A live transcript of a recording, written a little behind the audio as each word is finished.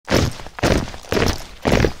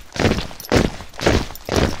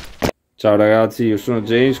Ciao ragazzi, io sono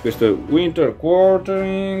James, questo è Winter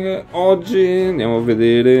Quartering. Oggi andiamo a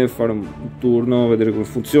vedere, fare un turno, a vedere come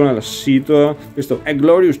funziona la situa. Questo è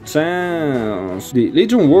Glorious Chance di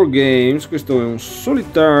Legion Wargames. Questo è un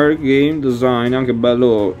solitaire game design, anche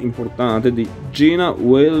bello importante, di Gina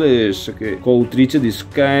Willis, che è coautrice di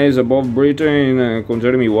Skies Above Britain con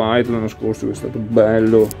Jeremy White l'anno scorso, che è stato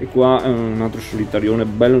bello. E qua è un altro solitarione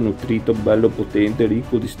bello nutrito, bello potente,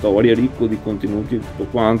 ricco di storia, ricco di contenuti e tutto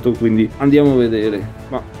quanto, quindi andiamo a vedere,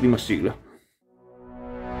 ma prima sigla.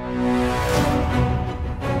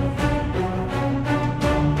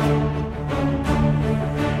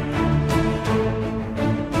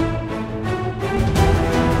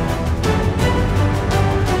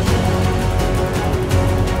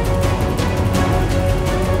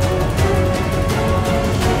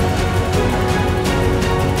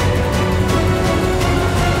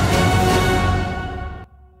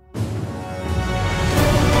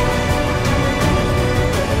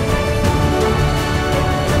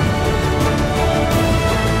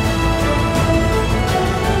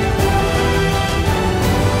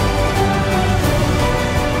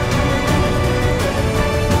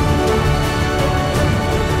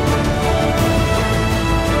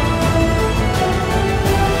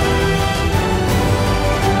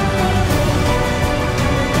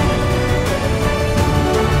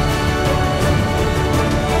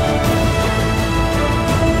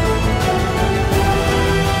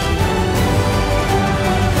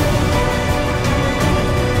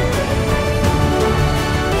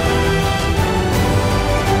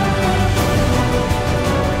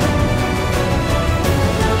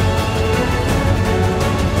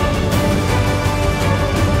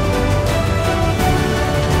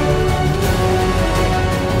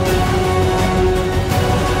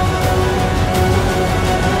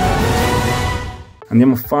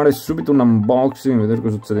 Andiamo a fare subito un unboxing, vedere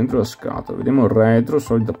cosa c'è dentro la scatola. Vediamo il retro,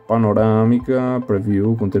 solita panoramica,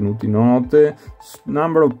 preview, contenuti, note,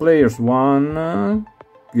 number of players 1,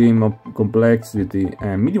 game of complexity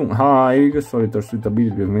medium high, solitaire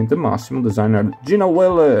suitability ovviamente massimo, designer Gina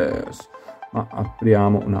Willis. Ma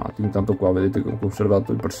apriamo un attimo, intanto qua vedete che ho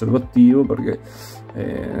conservato il preservativo perché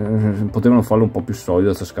potevano farlo un po' più solido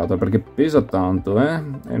questa scatola, perché pesa tanto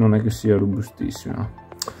e non è che sia robustissima.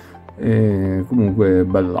 Comunque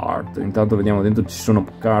bell'art. Intanto vediamo dentro, ci sono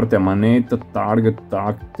carte a manetta, target,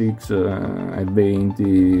 tactics,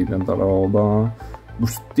 eventi, tanta roba,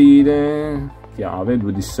 bustine, chiave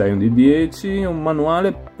 2d6, 1d10, un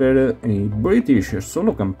manuale per i British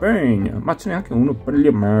solo campaign, ma ce n'è anche uno per gli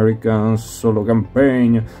Americans solo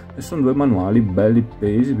campaign, e sono due manuali belli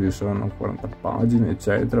pesi perché saranno 40 pagine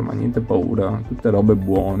eccetera, ma niente paura, tutte robe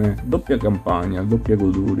buone, doppia campagna, doppia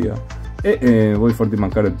goduria. E vuoi farti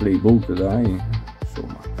mancare il playbook, dai,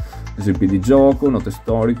 insomma, esempi di gioco, note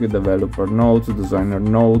storiche, developer notes, designer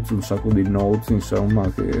notes, un sacco di notes, insomma,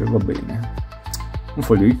 che va bene. Un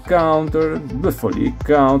foglio di counter, due fogli di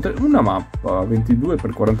counter, una mappa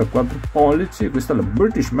 22x44 pollici, questa è la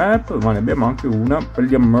British map, ma ne abbiamo anche una per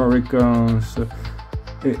gli Americans,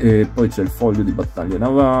 e poi c'è il foglio di battaglie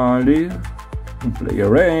navali, un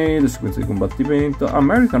player aid, sequenza di combattimento,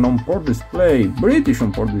 American on board display, British on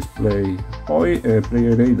board display, poi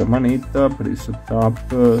player aid a manetta per il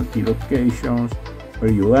setup, key locations per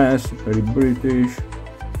US, per i British,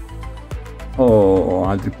 o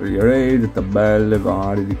altri player aid, tabelle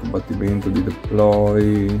varie di combattimento, di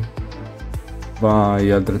deploy, vai,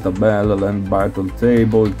 altre tabelle, land battle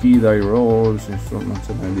table, key die rolls, insomma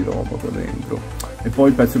ce n'è di roba qua dentro. E poi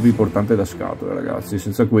il pezzo più importante è la scatola, ragazzi,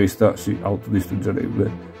 senza questa si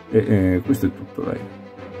autodistruggerebbe, e questo è tutto, dai.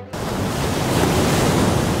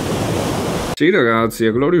 Sì ragazzi,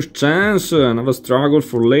 a Glorious Chance, Naval Struggle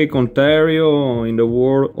for Lake Ontario in the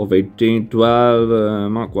War of 1812,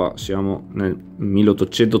 ma qua siamo nel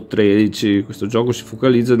 1813, questo gioco si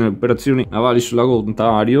focalizza nelle operazioni navali sul lago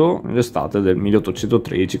Ontario nell'estate del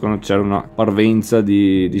 1813, quando c'era una parvenza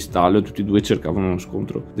di stallo e tutti e due cercavano uno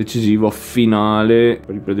scontro decisivo finale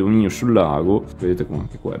per il predominio sul lago. Vedete come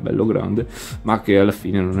anche qua è bello grande, ma che alla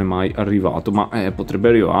fine non è mai arrivato, ma potrebbe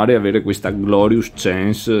arrivare a avere questa Glorious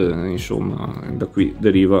Chance, insomma da qui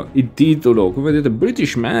deriva il titolo. Come vedete,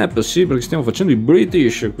 British map, sì, perché stiamo facendo i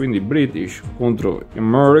British, quindi British contro gli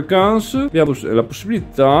Americans. Abbiamo la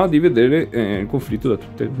possibilità di vedere il conflitto da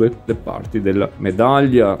tutte e due le parti della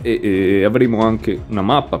medaglia, e avremo anche una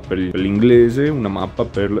mappa per l'inglese, una mappa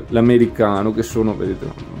per l'americano, che sono, vedete,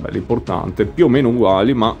 bello importante, più o meno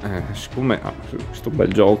uguali, ma siccome questo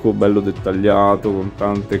bel gioco bello dettagliato con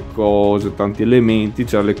tante cose, tanti elementi,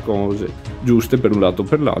 c'ha le cose giuste per un lato o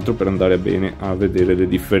per l'altro, per andare bene a vedere le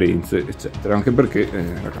differenze eccetera. Anche perché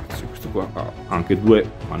ragazzi, questo qua ha anche due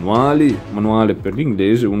manuali, manuale per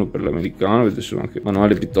l'inglese, uno per l'americano, vedete, sono anche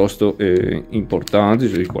manuali piuttosto importanti,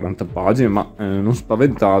 sono di 40 pagine, ma non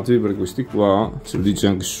spaventatevi, perché questi qua, se lo dice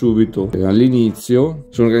anche subito all'inizio,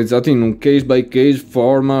 sono organizzati in un case by case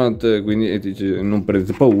format, quindi dice, non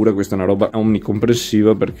prendete paura, questa è una roba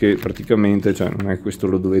omnicomprensiva, perché praticamente, cioè, non è questo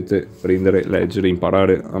lo dovete prendere, leggere,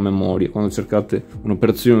 imparare a memoria. Quando cercate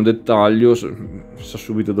un'operazione in dettaglio sa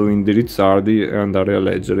subito dove indirizzarvi e andare a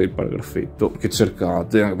leggere il paragrafetto che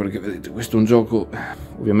cercate, perché vedete, questo è un gioco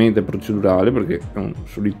ovviamente procedurale, perché è un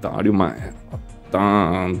solitario, ma è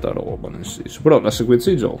tanta roba, nel senso, però la sequenza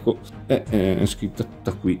di gioco è scritta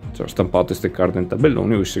tutta qui, cioè stampate queste carte in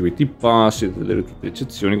tabellone, voi seguite i passi, vedete tutte le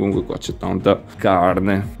eccezioni. Comunque qua c'è tanta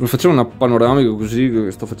carne. Facciamo una panoramica,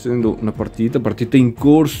 così sto facendo una partita in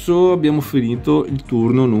corso, abbiamo finito il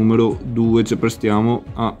turno numero 2, ci prestiamo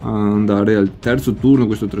a andare al terzo turno.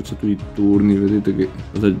 Questo tracciato di turni, vedete che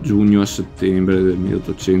da giugno a settembre del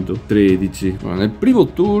 1813. Nel primo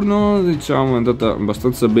turno, diciamo, è andata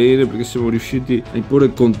abbastanza bene, perché siamo riusciti a imporre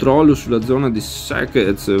il controllo sulla zona di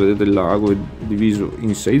Sackets. Vedete, il lago è diviso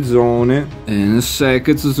in 6 zone, e nel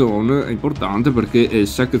Sackets Zone è importante perché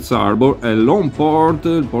Sackets Harbor è l'home port,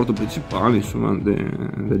 il porto principale, insomma,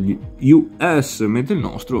 degli US, mentre il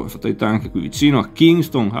nostro è fatalità anche qui vicino a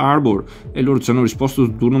Kingston Harbor, e loro ci hanno risposto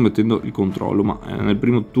sul turno mettendo il controllo. Ma nel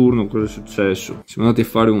primo turno cosa è successo? Siamo andati a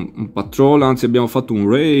fare un patrol, anzi abbiamo fatto un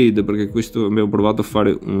raid, perché questo abbiamo provato a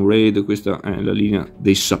fare un raid. Questa è la linea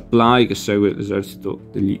dei supply che segue l'esercito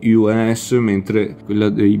degli US, mentre quella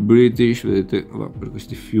dei British, vedete, va per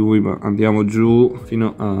questi fiumi, ma andiamo giù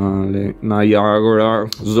fino alle Niagara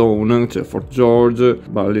Zone, cioè Fort George,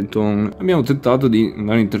 Burlington. Abbiamo tentato di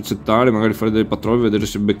andare a intercettare, magari fare delle patrouille, vedere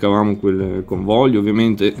se beccavamo quel convoglio.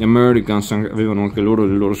 Ovviamente gli Americans avevano anche loro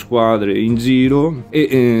le loro squadre in giro,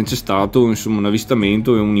 e c'è stato, insomma, un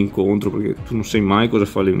avvistamento e un incontro, perché tu non sai mai cosa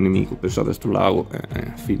fa il nemico. Pensate a sto lago,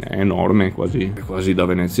 è enorme, quasi da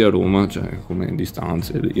Venezia a Roma, cioè come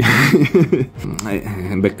distanze lì.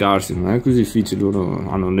 Beccarsi non è così difficile, loro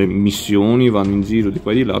hanno le missioni, vanno in giro di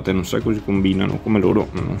qua e di là, te non sai cosa combinano, come loro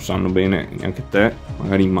non sanno bene neanche te,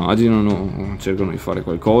 magari immaginano, cercano di fare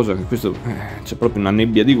qualcosa. Questo c'è proprio una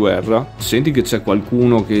nebbia di guerra, senti che c'è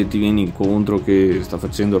qualcuno che ti viene incontro, che sta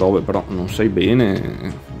facendo robe, però non sai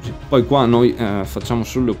bene. Poi qua noi facciamo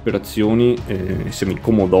solo le operazioni, siamo i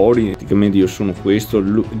commodori, praticamente io sono questo,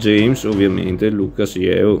 James ovviamente, Lucas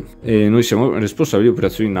io, e noi siamo responsabili di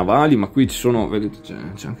operazioni navali. Ma qui ci sono, vedete,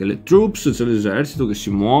 c'è anche le troops, c'è l'esercito che si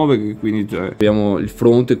muove, quindi abbiamo il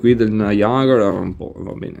fronte qui del Niagara, un po',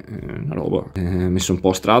 va bene, una roba messa un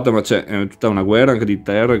po' strata, ma c'è tutta una guerra anche di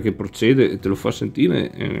terra che procede e te lo fa sentire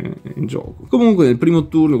in gioco. Comunque nel primo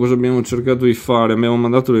turno cosa abbiamo cercato di fare? Abbiamo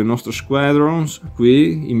mandato le nostre squadrons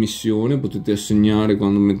qui in missione, potete assegnare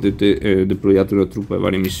quando mettete deployate una truppa a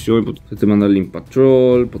varie missioni, potete mandarli in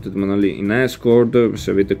patrol, potete mandarli in escort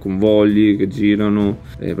se avete convogli che girano,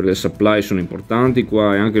 perché le supply sono importanti.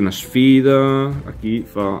 Qua è anche una sfida a chi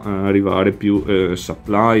fa arrivare più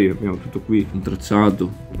supply. Abbiamo tutto qui un tracciato,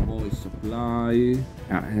 poi supply,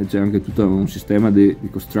 c'è anche tutto un sistema di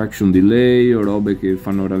construction delay, o robe che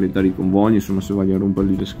fanno rallentare i convogli. Insomma, se vai a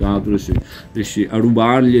rompergli le scatole, se riesci a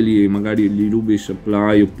rubarglieli, magari gli rubi i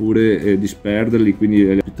supply, oppure disperderli,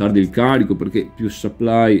 quindi più tardi il carico, perché più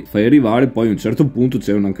supply fai arrivare, poi a un certo punto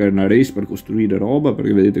c'è anche una race per costruire roba,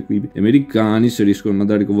 perché vedete qui gli americani, se riescono a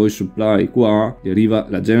mandare con voi supply qua, gli arriva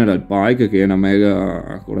la General Pike, che è una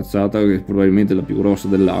mega corazzata, che è probabilmente la più grossa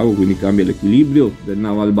del lago, quindi cambia l'equilibrio del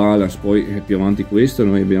naval balance. Poi più avanti questo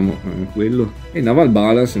noi abbiamo quello, e il naval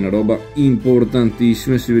balance è una roba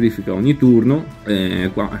importantissima, si verifica ogni turno.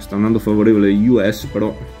 Qua sta andando favorevole agli US,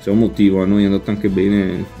 però c'è un motivo, a noi è andato anche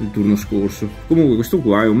bene il turno scorso. Comunque questo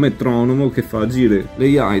qua è un metronomo che fa agire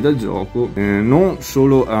le AI dal gioco, non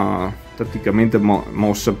solo a praticamente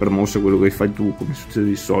mossa per mossa quello che fai tu, come succede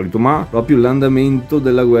di solito, ma proprio l'andamento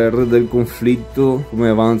della guerra, del conflitto, come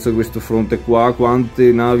avanza questo fronte qua,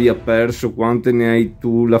 quante navi ha perso, quante ne hai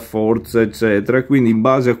tu, la forza eccetera. Quindi in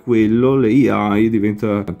base a quello l'AI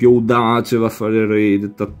diventa più audace, va a fare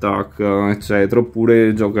raid, attacca eccetera,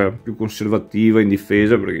 oppure gioca più conservativa in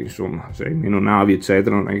difesa, perché insomma se hai meno navi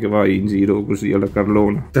eccetera non è che vai in giro così alla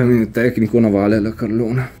carlona, termine tecnico navale alla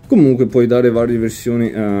carlona. Comunque puoi dare varie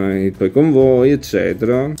versioni ai tuoi del convoy,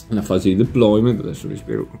 eccetera. La fase di deployment, adesso vi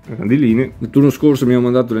spiego a grandi linee. Il turno scorso abbiamo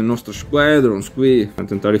mandato le nostre squadrons qui a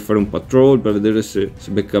tentare di fare un patrol per vedere se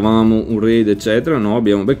beccavamo un raid, eccetera. No,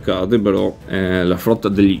 abbiamo beccate però la flotta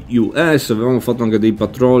degli US. Avevamo fatto anche dei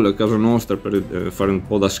patrol a casa nostra per fare un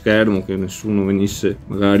po' da schermo, che nessuno venisse,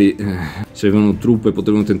 magari se avevano truppe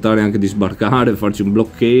potevano tentare anche di sbarcare, farci un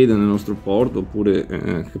blockade nel nostro porto, oppure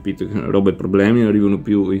capite che roba e problemi, non arrivano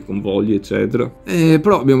più i convogli, eccetera.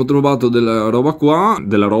 Però abbiamo trovato della roba qua,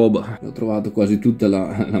 ho trovato quasi tutta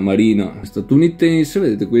la marina statunitense.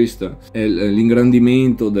 Vedete, questa è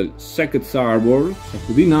l'ingrandimento del Second Harbor,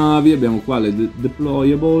 sacco di navi. Abbiamo qua le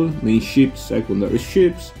deployable, main ships, secondary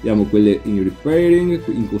ships, abbiamo quelle in repairing,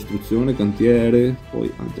 in costruzione, cantiere, poi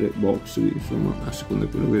altre box, insomma a seconda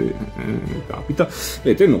di quello che capita.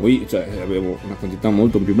 Vedete, noi abbiamo una quantità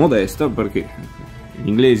molto più modesta, perché gli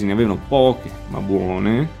inglesi ne avevano poche ma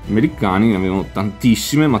buone, gli americani ne avevano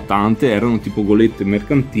tantissime ma tante, erano tipo golette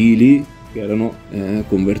mercantili che erano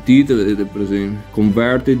convertite. Vedete per esempio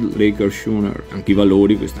converted Raker Schooner, anche i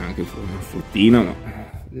valori, questa è anche una fortina, ma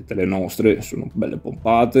vedete le nostre sono belle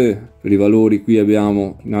pompate. Per i valori qui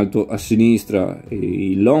abbiamo in alto a sinistra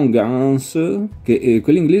i long guns, che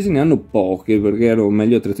quelli inglesi ne hanno poche perché erano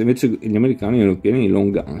meglio attrezzati, invece gli americani erano pieni di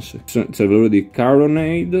long guns. C'è il valore di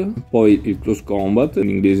carronade, poi il close combat, gli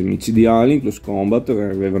inglesi micidiali in close combat,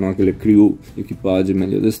 avevano anche le crew, gli equipaggi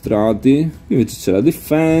meglio addestrati. Invece c'è la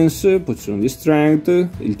defense, poi ci sono gli strength,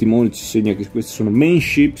 il timone ci segna che questi sono main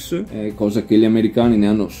ships, cosa che gli americani ne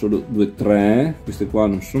hanno solo 2-3, queste qua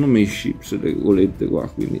non sono main ships, le golette qua,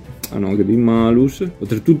 quindi hanno anche dei malus.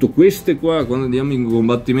 Oltretutto queste qua, quando andiamo in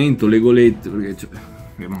combattimento, le golette, perché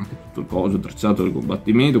abbiamo anche tutto il coso tracciato del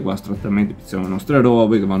combattimento, qua astrattamente pizziamo le nostre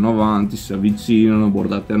robe che vanno avanti, si avvicinano,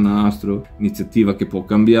 bordate a nastro, iniziativa che può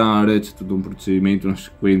cambiare, c'è tutto un procedimento, una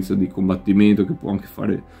sequenza di combattimento che può anche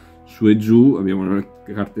fare su e giù. Abbiamo le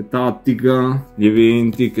carte tattica, gli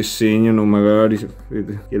eventi che segnano magari,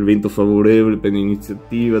 vedete, che il vento favorevole per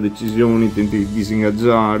l'iniziativa, decisioni, tenti di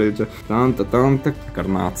disingaggiare, cioè tanta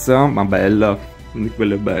carnazza, ma bella, di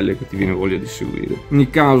quelle belle che ti viene voglia di seguire. In ogni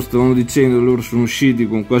caso, stavamo dicendo, loro sono usciti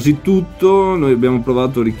con quasi tutto. Noi abbiamo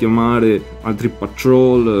provato a richiamare altri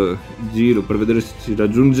patrol in giro per vedere se ci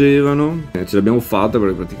raggiungevano, ce l'abbiamo fatta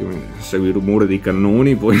perché praticamente segui il rumore dei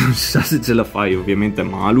cannoni, poi non si sa se ce la fai ovviamente a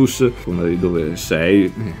malus, come di dove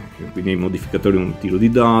sei, quindi i modificatori un tiro di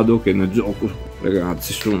dado, che nel gioco,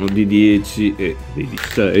 ragazzi, sono di 10 e di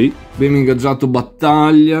 6. Abbiamo ingaggiato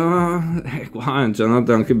battaglia, qua ci è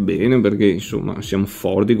andata anche bene perché insomma siamo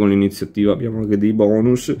forti con l'iniziativa, abbiamo anche dei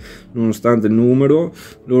bonus nonostante il numero.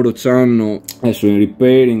 Loro hanno adesso in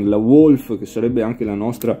repairing la Wolf, che sarebbe anche la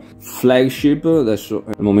nostra flagship. Adesso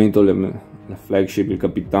al momento la flagship, il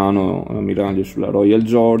capitano, l'ammiraglio sulla Royal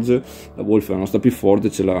George. La Wolf è la nostra più forte,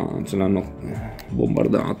 ce l'hanno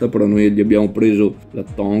bombardata, però noi gli abbiamo preso la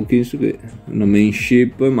Tompkins, che è una main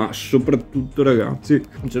ship. Ma soprattutto, ragazzi,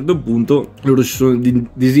 a un certo punto loro si sono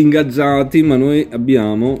disingaggiati, ma noi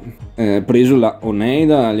abbiamo preso la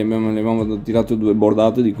Oneida, le abbiamo tirato 2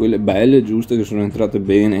 bordate di quelle belle, giuste, che sono entrate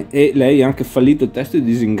bene, e lei ha anche fallito il test di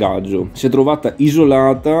disingaggio, si è trovata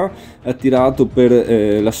isolata, ha tirato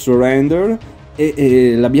per la surrender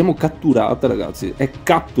e l'abbiamo catturata, ragazzi. È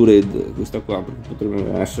captured questa qua, perché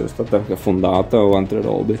potrebbe essere stata anche affondata o altre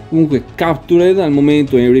robe. Comunque captured, al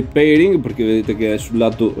momento è in repairing, perché vedete che è sul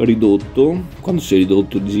lato ridotto. Quando sei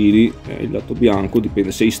ridotto giri il lato bianco,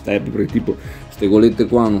 dipende 6 step, perché tipo queste golette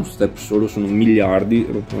qua uno step solo sono miliardi,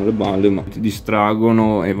 rompono le balle, ma ti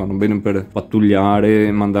distraggono e vanno bene per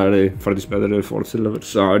pattugliare, far disperdere le forze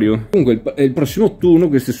dell'avversario. Comunque il prossimo turno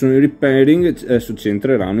queste sono i repairing, adesso ci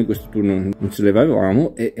entreranno. In questo turno non ce le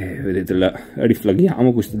avevamo e vedete, la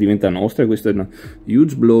riflaghiamo, questa diventa nostra, e questa è una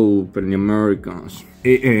huge blow per gli Americans,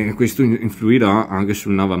 e questo influirà anche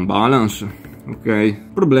sul naval balance. Ok, il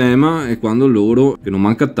problema è quando loro, che non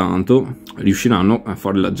manca tanto, riusciranno a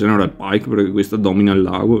fare la General Pike, perché questa domina il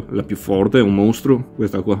lago, la più forte, è un mostro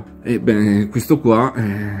questa qua. E beh, questo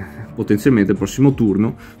qua potenzialmente il prossimo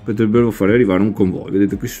turno potrebbero fare arrivare un convoy.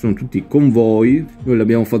 Vedete, qui sono tutti i convoi. Noi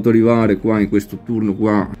l'abbiamo fatto arrivare qua in questo turno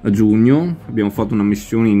qua a giugno, abbiamo fatto una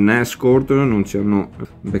missione in escort, non ci hanno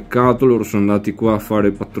beccato, loro sono andati qua a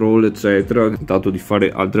fare patrol eccetera, hanno tentato di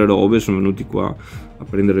fare altre robe, sono venuti qua a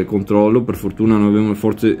prendere il controllo. Per fortuna non avevamo le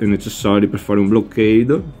forze necessarie per fare un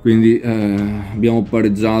blockade, quindi abbiamo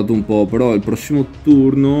pareggiato un po'. Però il prossimo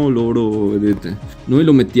turno loro, vedete, noi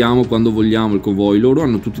lo mettiamo quando vogliamo il convoy, loro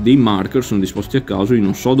hanno tutti dei marker, sono disposti a caso. Io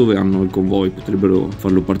non so dove hanno il convoy, potrebbero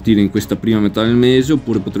farlo partire in questa prima metà del mese,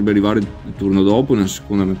 oppure potrebbe arrivare il turno dopo, nella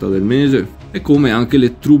seconda metà del mese. E come anche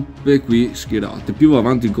le truppe qui schierate, più va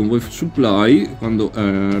avanti il convoy supply, quando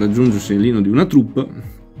raggiunge il segnalino di una truppa,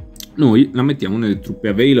 noi la mettiamo nelle truppe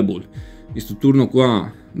available. In questo turno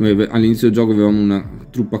qua, noi all'inizio del gioco avevamo una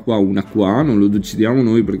truppa qua, una qua, non lo decidiamo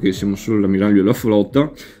noi perché siamo solo l'ammiraglio e la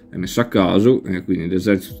flotta, è messa a caso, quindi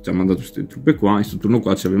l'esercito ci ha mandato queste truppe qua. In questo turno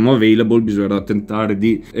qua ci abbiamo available, bisognerà tentare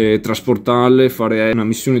di trasportarle, fare una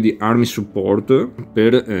missione di army support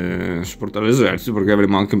per supportare l'esercito, perché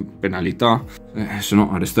avremo anche penalità, se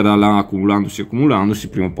no resterà là accumulandosi,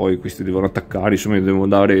 prima o poi questi devono attaccare, insomma devo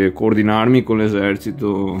coordinarmi con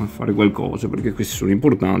l'esercito, fare qualcosa, perché questi sono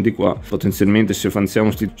importanti qua. Potenzialmente se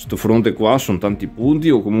avanziamo sto fronte qua sono tanti punti,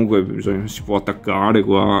 o comunque si può attaccare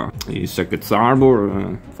qua il Sackets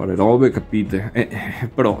Harbor, fare robe, capite?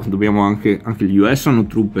 Però dobbiamo anche gli US hanno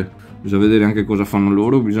truppe, bisogna vedere anche cosa fanno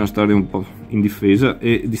loro, bisogna stare un po' in difesa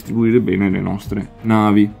e distribuire bene le nostre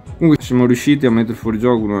navi. Comunque siamo riusciti a mettere fuori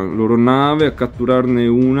gioco una loro nave, a catturarne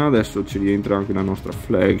una, adesso ci rientra anche la nostra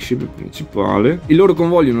flagship principale. Il loro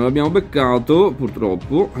convoglio non l'abbiamo beccato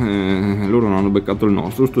purtroppo, loro non hanno beccato il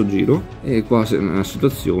nostro sto giro, e qua è una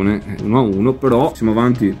situazione 1-1, però siamo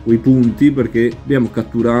avanti quei punti perché abbiamo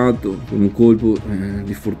catturato con un colpo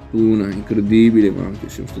di fortuna incredibile, ma anche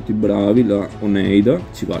siamo stati bravi, la Oneida,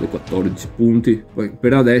 ci vale 14 punti. Poi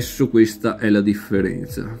per adesso questa è la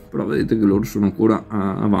differenza, però vedete che loro sono ancora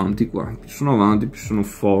avanti qua, più sono avanti più sono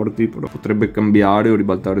forti, però potrebbe cambiare o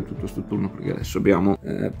ribaltare tutto questo turno, perché adesso abbiamo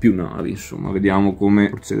più navi, insomma vediamo come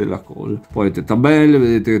procede la cosa. Poi avete tabelle,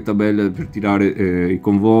 vedete che tabelle per tirare i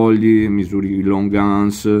convogli, misuri i long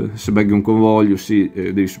guns, se becchi un convoglio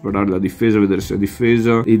devi superare la difesa, vedere se è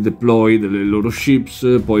difesa, il deploy delle loro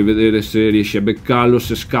ships, poi vedere se riesci a beccarlo,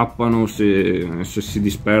 se scappano, se si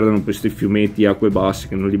disperdono per questi fiumetti, acque basse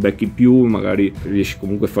che non li becchi più, magari riesci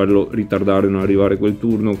comunque a farlo ritardare e non arrivare quel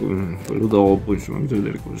turno, quello dopo, insomma bisogna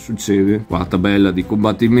vedere cosa succede. Qua tabella di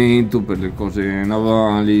combattimento per le cose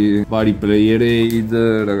navali, vari player aid,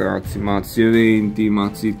 ragazzi, mazzi eventi,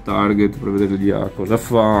 mazzi target per vedere a cosa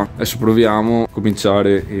fa. Adesso proviamo a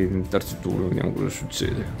cominciare il terzo turno, vediamo cosa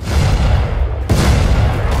succede.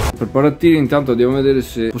 Preparativi, intanto andiamo a vedere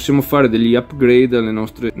se possiamo fare degli upgrade alle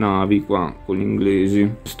nostre navi qua con gli inglesi.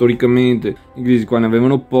 Storicamente gli inglesi qua ne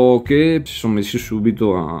avevano poche, si sono messi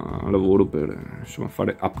subito a lavoro per insomma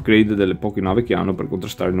fare upgrade delle poche navi che hanno per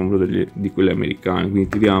contrastare il numero di quelle americane. Quindi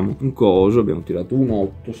tiriamo un coso, abbiamo tirato un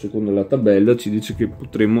 8, secondo la tabella ci dice che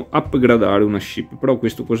potremmo upgradare una ship, però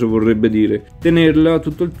questo cosa vorrebbe dire? Tenerla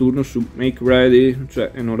tutto il turno su make ready,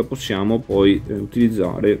 cioè non la possiamo poi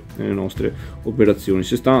utilizzare nelle nostre operazioni.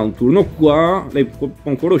 Se sta un turno qua lei può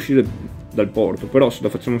ancora uscire dal porto, però se la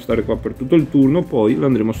facciamo stare qua per tutto il turno poi la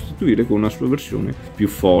andremo a sostituire con una sua versione più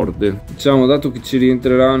forte. Diciamo, dato che ci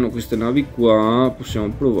rientreranno queste navi qua,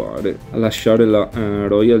 possiamo provare a lasciare la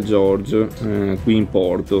Royal George qui in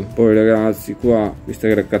porto. Poi ragazzi, qua questa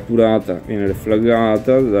era catturata, viene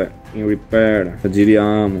reflaggata, dai, in repair la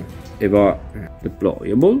giriamo e va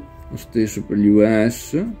deployable. Lo stesso per gli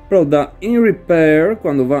US, però da in repair,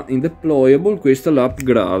 quando va in deployable, questa la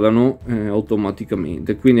upgradano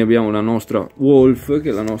automaticamente. Quindi abbiamo la nostra Wolf,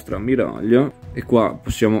 che è la nostra ammiraglia, e qua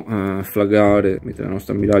possiamo flaggare, mettere la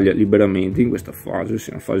nostra ammiraglia liberamente in questa fase,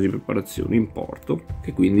 sia una fase di preparazione in porto,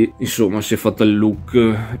 che quindi insomma si è fatta il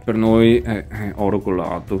look, per noi è oro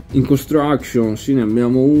colato. In construction sì, ne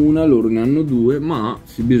abbiamo una, loro ne hanno due, ma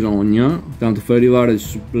si bisogna tanto far arrivare il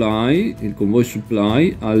supply, il convoy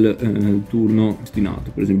supply al turno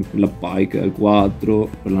destinato. Per esempio per la Pike è al 4,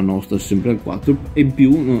 per la nostra sempre al 4, e in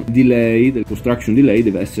più delay, del construction delay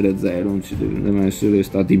deve essere a 0, non ci devono essere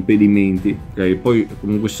stati impedimenti. Ok, poi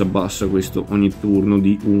comunque si abbassa questo ogni turno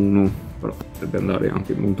di 1, però potrebbe andare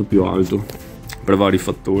anche molto più alto per vari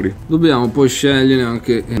fattori. Dobbiamo poi scegliere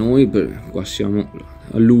anche noi, qua siamo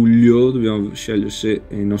a luglio, dobbiamo scegliere se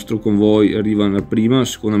il nostro convoy arriva nella prima o nella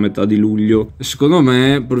seconda metà di luglio. E secondo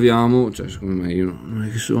me proviamo, cioè secondo me, io non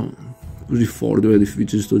è che so così forte, è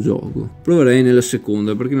difficile sto gioco, proverei nella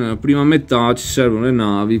seconda, perché nella prima metà ci servono le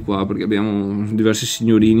navi qua, perché abbiamo diversi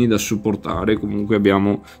signorini da supportare. Comunque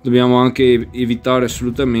dobbiamo anche evitare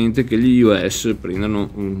assolutamente che gli US prendano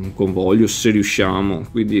un convoglio, se riusciamo.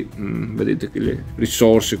 Quindi vedete che le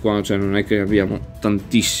risorse qua, cioè non è che abbiamo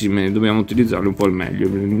tantissime, dobbiamo utilizzarle un po' al meglio.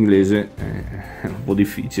 In inglese è un po'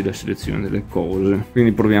 difficile la selezione delle cose,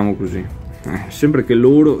 quindi proviamo così. sempre che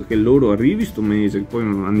loro arrivi sto mese, poi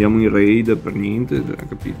andiamo in raid per niente,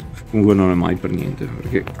 capito? Comunque non è mai per niente,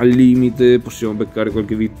 perché al limite possiamo beccare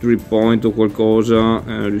qualche victory point o qualcosa,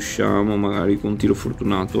 riusciamo magari con un tiro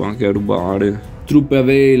fortunato anche a rubare. Truppe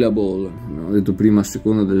available, ho detto prima a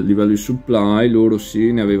seconda del livello di supply, loro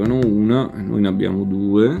sì, ne avevano una e noi ne abbiamo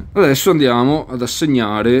due. Adesso andiamo ad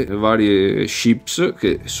assegnare le varie ships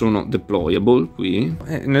che sono deployable qui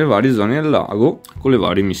nelle varie zone del lago con le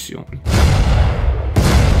varie missioni.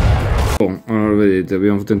 Allora vedete,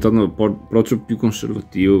 abbiamo tentato un approccio più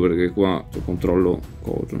conservativo perché qua controllo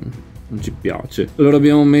cosa non ci piace. Allora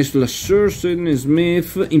abbiamo messo la Sir Sidney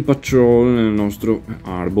Smith in patrol nel nostro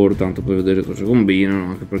harbor, tanto per vedere cosa combinano,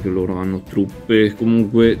 anche perché loro hanno truppe.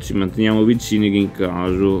 Comunque ci manteniamo vicini che in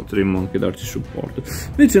caso potremmo anche darci supporto.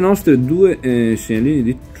 Invece i nostri due segnalini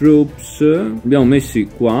di troops abbiamo messi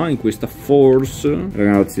qua in questa force.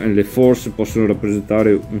 Ragazzi, le force possono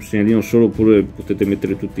rappresentare un segnalino solo oppure potete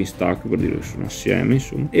mettere tutti in stack per dire che sono assieme,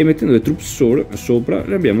 insomma. E mettendo le troops sopra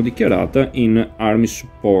le abbiamo dichiarata in army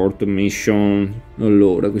support mission.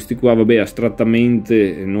 Allora questi qua, vabbè,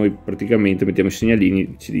 astrattamente noi praticamente mettiamo i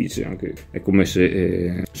segnalini, ci dice anche, è come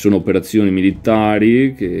se sono operazioni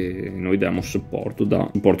militari che noi diamo supporto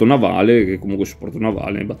navale, che comunque supporto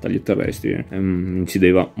navale nelle battaglie terrestri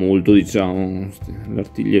incideva molto, diciamo,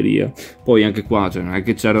 l'artiglieria. Poi anche qua, cioè, non è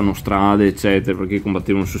che c'erano strade eccetera perché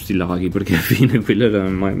combattevano su sti laghi, perché alla fine quello era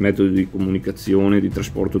il metodo di comunicazione, di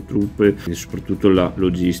trasporto truppe e soprattutto la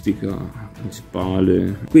logistica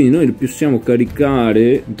principale. Quindi noi possiamo caricare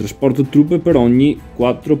un trasporto truppe per ogni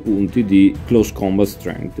 4 punti di close combat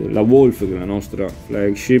strength. La Wolf, che è la nostra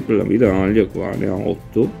flagship, la medaglia qua ne ha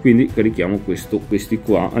 8, quindi carichiamo questi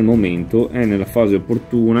qua. Al momento è nella fase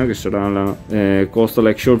opportuna, che sarà la coastal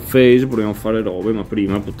action phase. Proviamo a fare robe, ma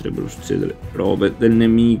prima potrebbero succedere robe del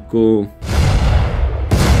nemico.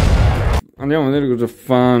 Andiamo a vedere cosa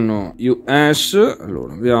fanno US.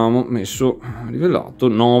 Allora abbiamo rivelato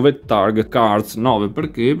 9 target cards. 9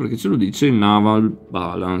 perché? Perché ce lo dice il naval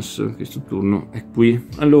balance. Questo turno è qui.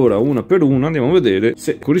 Allora una per una andiamo a vedere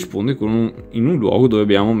se corrisponde in un luogo dove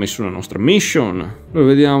abbiamo messo la nostra mission. Lo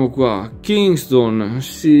vediamo qua, Kingston,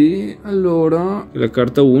 sì. Allora la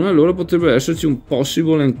carta 1, allora potrebbe esserci un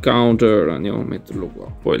possible encounter, andiamo a metterlo qua.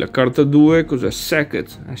 Poi la carta 2, cos'è?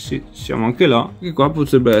 Sackett, sì, siamo anche là, e qua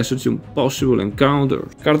potrebbe esserci un possible encounter.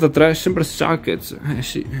 Carta 3, sempre Sackett,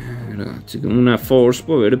 sì, ragazzi, una force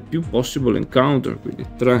può avere più possible encounter, quindi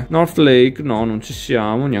 3. North Lake, no, non ci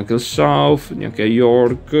siamo, neanche al South, neanche a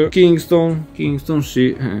York. Kingston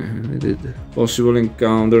sì, vedete, possible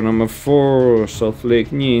encounter number 4, South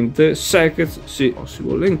Lake niente, Sackett sì,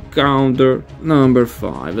 possible encounter number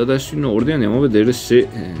 5. Adesso in ordine andiamo a vedere se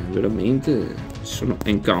veramente ci sono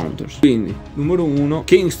encounters. Quindi numero 1,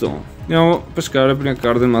 Kingston. Andiamo a pescare la prima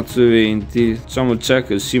carta del mazzo eventi, facciamo il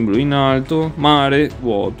check, il simbolo in alto, mare,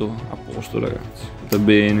 vuoto, a posto ragazzi, va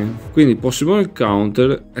bene. Quindi possible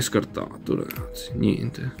encounter è scartato ragazzi,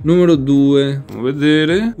 niente. Numero 2, andiamo a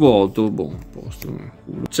vedere, vuoto, boh, posto.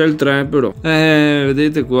 C'è il 3 però,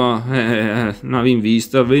 vedete qua, nave in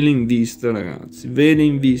vista, vele in vista ragazzi, vele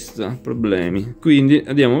in vista, problemi. Quindi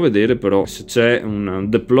andiamo a vedere però se c'è un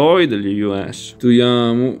deploy degli US.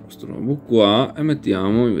 Togliamo questo robo qua e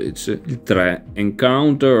mettiamo invece il 3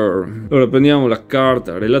 encounter. Allora prendiamo la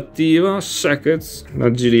carta relativa, Sackett,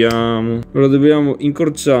 la giriamo. Allora dobbiamo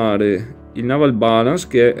incrociare il naval balance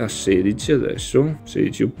che è a 16 adesso,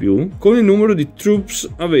 16 o più, con il numero di troops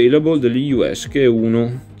available degli US che è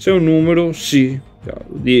 1. C'è un numero? Sì,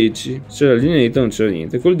 10. C'è la lineetta, non c'era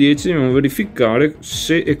niente. Col 10 dobbiamo verificare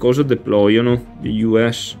se e cosa deployano gli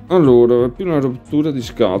US. Allora è più una rottura di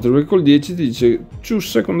scatole, perché col 10 ti dice choose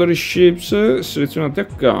secondary ships selezionate a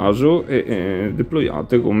caso e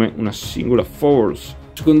deployate come una singola force.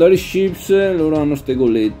 Secondary ships, loro hanno ste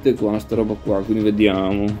gollette qua, sta roba qua, quindi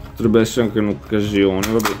vediamo, potrebbe essere anche un'occasione.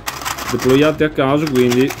 Vabbè, deployate a caso,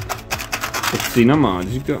 quindi tazzina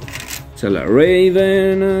magica. C'è la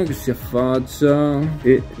Raven che si affaccia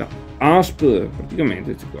e la Asp,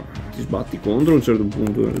 praticamente qua ti sbatti contro a un certo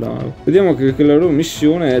punto del lago. Vediamo che la loro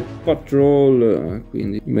missione è patrol,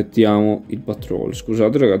 quindi mettiamo il patrol.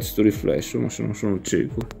 Scusate ragazzi sto riflesso, ma se no sono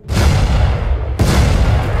cieco.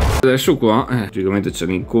 Adesso qua praticamente c'è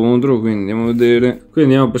l'incontro, quindi andiamo a vedere. Qui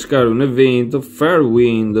andiamo a pescare un evento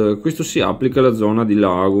Fairwind. Questo si applica alla zona di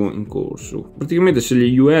lago in corso. Praticamente se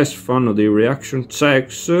gli US fanno dei reaction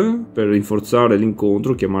checks per rinforzare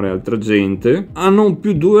l'incontro, chiamare altra gente, hanno un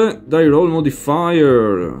 +2 dai roll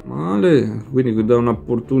modifier. Male, quindi dà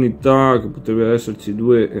un'opportunità che potrebbe esserci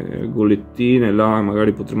 2 gollettine là,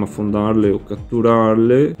 magari potremmo affondarle o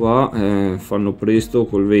catturarle. Qua fanno presto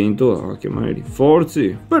col vento a chiamare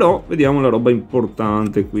rinforzi, però Però vediamo la roba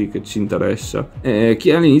importante qui che ci interessa.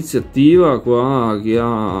 Chi ha l'iniziativa qua, chi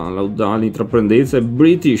ha l'audale intraprendenza è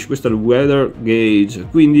British, questo è il weather gauge,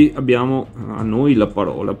 quindi abbiamo a noi la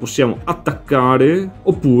parola, possiamo attaccare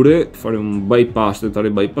oppure fare un bypass, tentare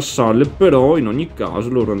di bypassarle, però in ogni caso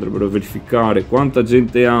loro andrebbero a verificare quanta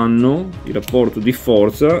gente hanno, il rapporto di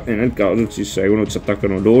forza, e nel caso ci seguono, ci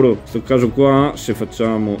attaccano loro. In questo caso qua, se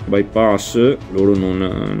facciamo bypass, loro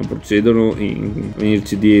non procedono in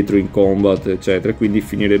venirci dietro in combat eccetera, quindi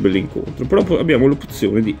finirebbe l'incontro. Però abbiamo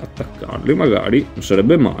l'opzione di attaccarli, magari non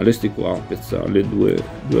sarebbe male sti qua piazzarle due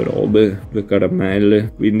robe, due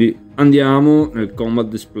caramelle. Quindi andiamo nel combat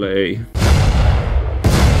display.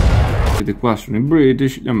 Vedete qua sono i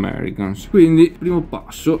British, gli Americans. Quindi primo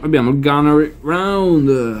passo abbiamo il gunnery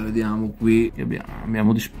round, vediamo qui che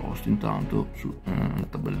abbiamo disposto intanto sul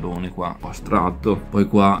tabellone qua astratto, poi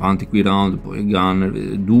qua avanti qui round, poi il gunner,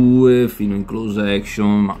 2 fino in close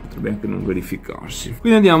action, ma potrebbe anche non verificarsi.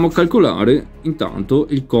 Quindi andiamo a calcolare intanto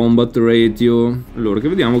il combat ratio. Allora, che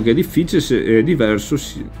vediamo che è difficile, se è diverso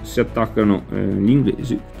si attaccano gli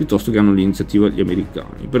inglesi piuttosto che hanno l'iniziativa gli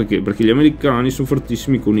americani. Perché? Perché gli americani sono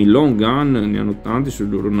fortissimi con i long gun, ne hanno tanti sulle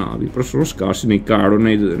loro navi, però sono scarsi nei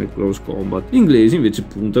carronade e nel close combat. Gli inglesi invece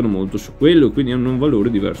puntano molto su quello, quindi hanno un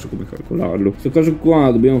valore diverso come calcolarlo. In questo caso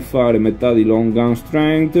qua dobbiamo fare metà di long gun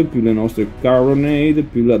strength più le nostre carronade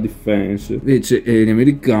più la defense. Invece gli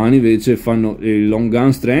americani invece fanno il long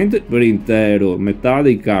gun strength per intero, metà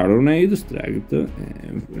dei carronade strength e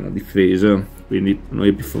la difesa. Quindi a noi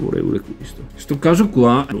è più favorevole questo. In questo caso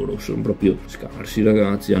qua loro sono proprio scarsi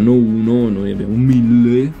ragazzi, hanno 1, noi abbiamo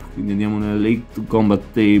 1000, quindi andiamo nella late combat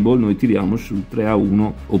table, noi tiriamo sul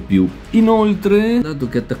 3-1 o più. Inoltre, dato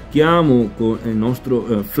che attacchiamo con il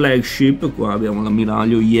nostro flagship, qua abbiamo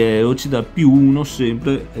l'ammiraglio Yeo, ci dà +1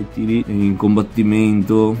 sempre ai tiri in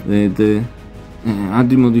combattimento, vedete?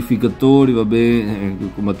 Altri modificatori, vabbè, il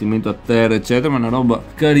combattimento a terra eccetera, ma una roba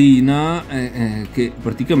carina che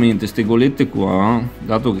praticamente ste golette qua,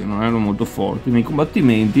 dato che non erano molto forti nei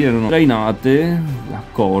combattimenti, erano trainate a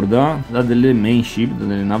corda da delle main ship, da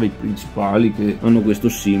delle navi principali che hanno questo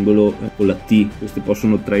simbolo con la T. Queste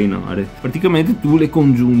possono trainare, praticamente tu le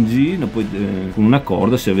congiungi con una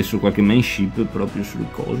corda, se avessero qualche main ship proprio sul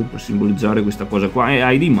coso, per simboleggiare questa cosa qua, e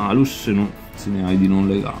hai di malus se ne hai di non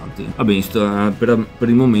legate. Vabbè, per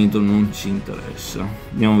il momento non ci interessa,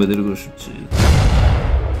 andiamo a vedere cosa succede.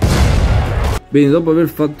 Bene, dopo aver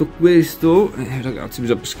fatto questo, ragazzi,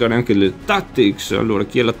 bisogna pescare anche le tactics. Allora,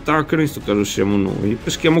 chi è l'attacker? In questo caso siamo noi.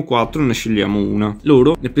 Peschiamo 4, ne scegliamo una.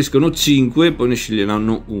 Loro ne pescano 5, poi ne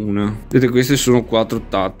sceglieranno una. Vedete, queste sono 4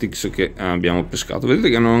 tactics che abbiamo pescato. Vedete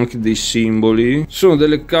che hanno anche dei simboli. Sono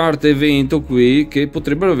delle carte evento qui che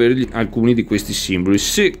potrebbero avere alcuni di questi simboli.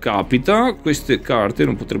 Se capita, queste carte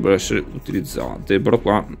non potrebbero essere utilizzate. Però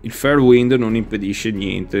qua il fair wind non impedisce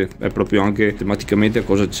niente. È proprio anche tematicamente a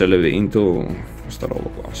cosa c'è l'evento. Questa roba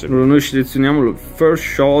qua. Allora noi selezioniamo il first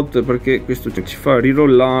shot perché questo ci fa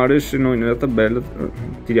rirollare se noi nella tabella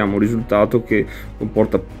tiriamo un risultato che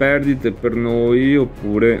comporta perdite per noi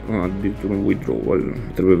oppure addirittura un withdrawal,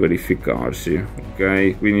 potrebbe verificarsi.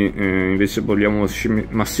 Ok, quindi invece vogliamo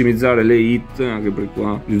massimizzare le hit, anche perché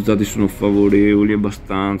qua i risultati sono favorevoli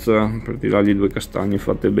abbastanza per tirargli 2 castagne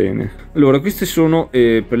fatte bene. Allora queste sono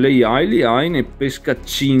per le AI ne pesca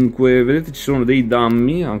 5, vedete ci sono dei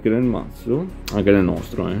dammi anche nel mazzo, anche nel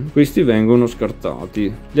nostro, questi vengono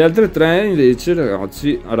scartati. Le altre 3 invece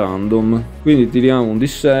ragazzi a random, quindi tiriamo un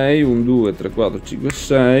d6, un 2, 3, 4, 5,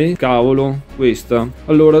 6. Cavolo, questa.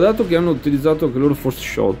 Allora, dato che hanno utilizzato anche loro first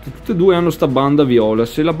shot, tutte e due hanno sta banda viola.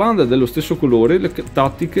 Se la banda è dello stesso colore, le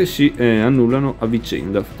tattiche si annullano a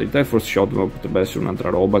vicenda. Fatalità è first shot, ma potrebbe essere un'altra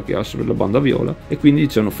roba che ha sempre la banda viola, e quindi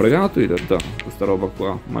ci hanno fregato in realtà questa roba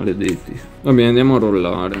qua, maledetti. Va bene, andiamo a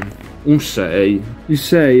rollare. Un 6. Il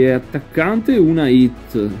 6 è attaccante, una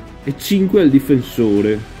hit, e 5 è il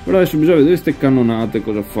difensore. Però adesso bisogna vedere queste cannonate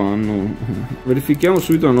cosa fanno. Verifichiamo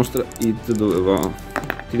subito la nostra hit dove va.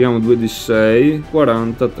 Tiriamo 2 di 6,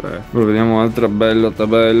 43. Ora vediamo un'altra bella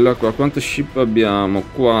tabella. Qua quante ship abbiamo?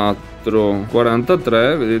 4,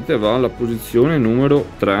 43. Vedete, va alla posizione numero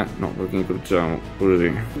 3. No, perché incrociamo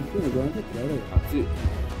così. Posizione 43 ragazzi.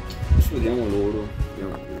 Adesso vediamo loro.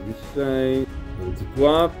 Vediamo 2 di 6,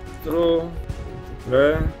 24,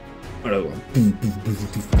 23. Allora qua.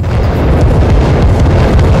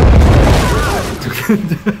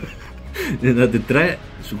 Ne andate 3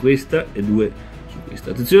 su questa e 2 su questa.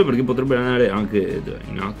 Attenzione perché potrebbe andare anche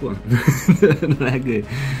in acqua. Non è che...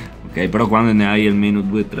 Ok, però quando ne hai almeno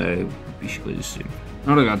 2-3 capisci quasi sempre.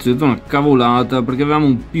 No ragazzi, ho detto una cavolata perché avevamo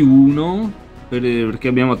un +1 perché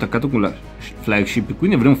abbiamo attaccato con la flagship,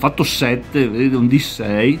 quindi avremo fatto 7, vedete, un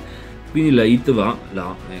D6, quindi la hit va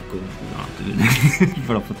là, ecco, scusate,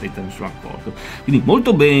 però potete non sono accorto, quindi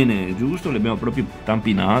molto bene, giusto, le abbiamo proprio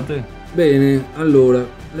tampinate bene. Allora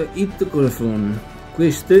le hit cosa fanno?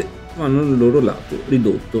 Queste vanno al loro lato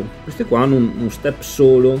ridotto, queste qua hanno uno step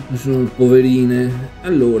solo, sono poverine.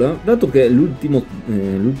 Allora, dato che è l'ultimo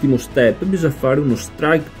step, bisogna fare uno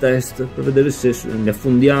strike test per vedere se li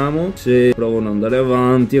affondiamo, se provano ad andare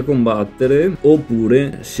avanti a combattere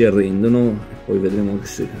oppure si arrendono, e poi vedremo anche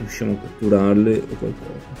se riusciamo a catturarle o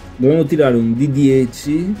qualcosa. Dobbiamo tirare un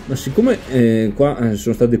D10, ma siccome qua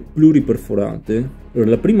sono state pluriperforate,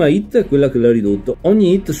 allora, la prima hit è quella che l'ha ridotto.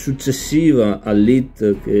 Ogni hit successiva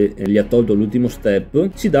all'hit che gli ha tolto l'ultimo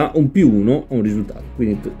step ci dà un +1 a un risultato.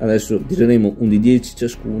 Quindi adesso tireremo un di 10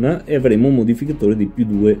 ciascuna e avremo un modificatore di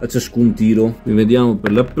 +2 a ciascun tiro. Quindi vediamo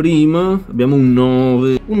per la prima, abbiamo un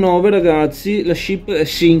 9. Un 9 ragazzi, la ship è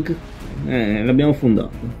sink, l'abbiamo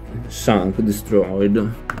fondato. Sunk, destroyed.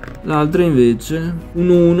 L'altra invece un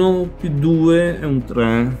 1 +2 è un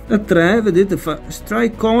 3. La 3 vedete fa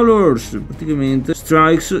strike colors, praticamente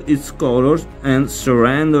strikes its colors and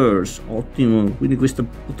surrenders. Ottimo, quindi questa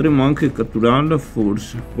potremmo anche catturarla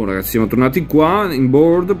forse. Buon ragazzi, siamo tornati qua in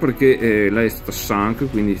board perché lei è stata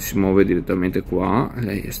sunk, quindi si muove direttamente qua.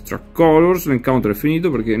 Lei è strike colors, l'encounter è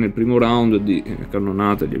finito perché nel primo round di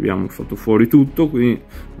cannonata gli abbiamo fatto fuori tutto, quindi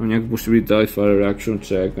non ho neanche possibilità di fare reaction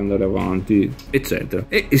check, andare avanti eccetera.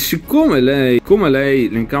 E siccome lei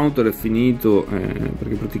l'encounter è finito,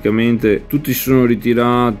 perché praticamente tutti si sono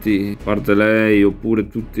ritirati a parte lei, oppure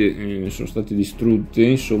tutti sono stati distrutti,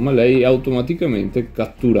 insomma lei è automaticamente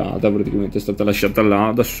catturata, praticamente è stata lasciata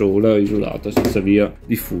là da sola, isolata, senza via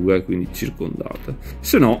di fuga e quindi circondata.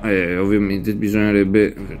 Se no ovviamente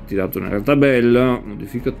bisognerebbe aver tirato nella tabella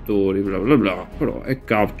modificatori bla bla bla, però è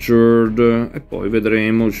captured e poi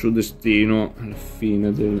vedremo il suo destino alla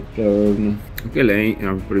fine del turn, che lei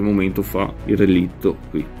per il momento fa il relitto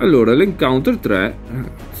qui. Allora l'encounter 3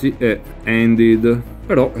 sì, è ended,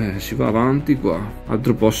 però si va avanti qua.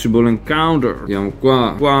 Altro possible encounter, andiamo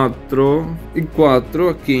qua 4, il 4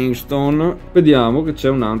 a Kingston, vediamo che c'è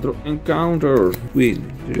un altro encounter, quindi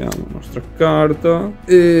giriamo la nostra carta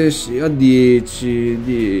e sì, a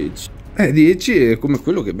 10 è come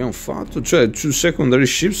quello che abbiamo fatto, cioè two secondary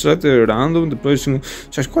ships random,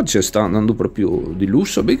 cioè qua ci sta andando proprio di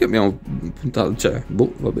lusso. Beh, che abbiamo puntato, cioè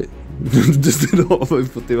boh, vabbè, queste robe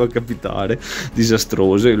poteva capitare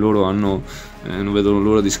disastrose, loro hanno non vedono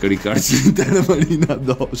l'ora di scaricarsi l'intera marina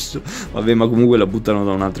addosso. Vabbè, ma comunque la buttano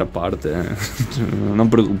da un'altra parte, cioè, non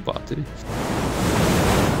preoccupatevi.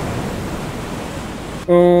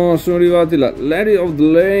 Oh, sono arrivati la Lady of the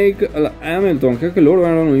Lake alla Hamilton, che anche loro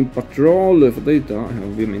erano in patrol e fatalità, e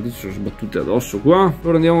ovviamente ci sono sbattute addosso qua.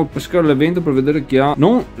 Ora andiamo a pescare l'evento per vedere chi ha,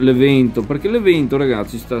 non l'evento, perché l'evento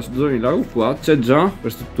ragazzi sta su zona di lago qua, c'è già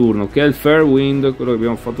questo turno che è il Fair Wind, quello che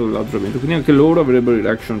abbiamo fatto nell'altro evento, quindi anche loro avrebbero il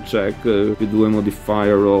reaction check, più 2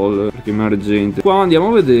 modifier roll perché è reggente. Qua andiamo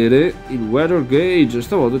a vedere il weather gauge,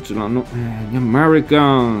 stavolta ce l'hanno gli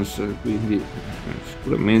Americans, quindi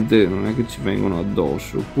sicuramente non è che ci vengono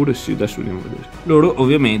addosso, oppure sì, adesso andiamo a vedere. Loro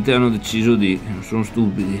ovviamente hanno deciso di, non sono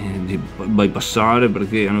stupidi, di bypassare,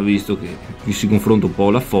 perché hanno visto che qui si confronta un po'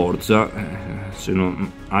 la forza, se non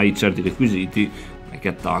hai certi requisiti che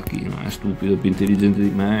attacchi, non è stupido, è più intelligente di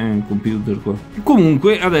me, è un computer qua.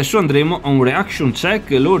 Comunque adesso andremo a un reaction check,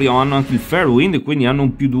 loro hanno anche il fair wind, quindi hanno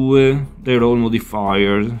un +2 dei roll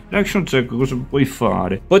modifier. Reaction check cosa puoi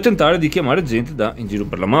fare? Puoi tentare di chiamare gente da in giro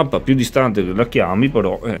per la mappa, più distante la chiami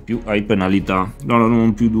però più hai penalità, no, non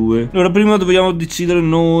un +2. Allora prima dobbiamo decidere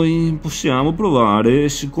noi, possiamo provare,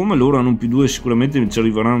 siccome loro hanno un +2 sicuramente ci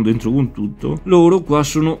arriveranno dentro con tutto, loro qua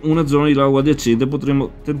sono una zona di lago adiacente, potremmo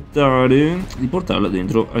tentare di portarla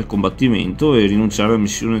dentro al combattimento e rinunciare alla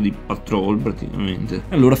missione di patrol praticamente.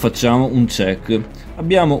 Allora facciamo un check,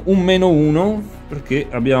 abbiamo un -1 perché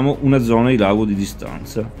abbiamo una zona di lago di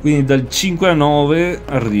distanza, quindi dal 5 a 9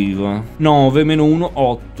 arriva 9 -1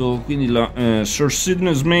 8, quindi la Sir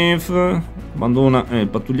Sidney Smith abbandona il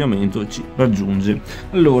pattugliamento e ci raggiunge.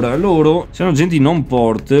 Allora loro, se hanno gente non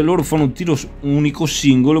porte, loro fanno un tiro unico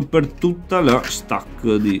singolo per tutta la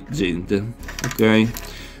stack di gente, ok?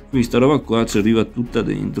 Quindi sta roba qua ci arriva tutta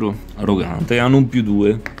dentro, arrogante, hanno un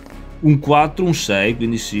 +2, un 4, un 6,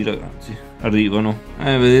 quindi sì ragazzi, arrivano.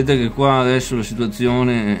 Vedete che qua adesso la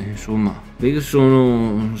situazione, insomma, vedi che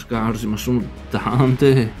sono scarsi, ma sono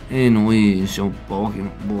tante e noi siamo pochi, ma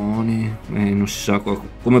buoni, non si sa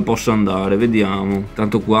come possa andare, vediamo.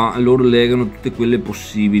 Tanto qua loro legano tutte quelle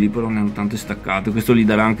possibili, però ne hanno tante staccate, questo gli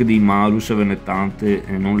darà anche dei malus averne tante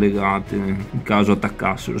non legate in caso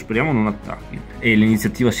attaccassero, speriamo non attacchi. e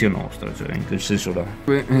l'iniziativa sia nostra, cioè in quel senso là.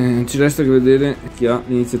 Ci resta che vedere chi ha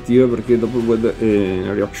l'iniziativa, perché dopo il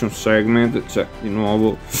reaction segment c'è di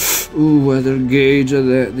nuovo weather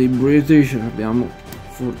gauge dei British, abbiamo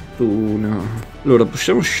fortuna. Allora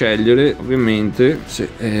possiamo scegliere ovviamente se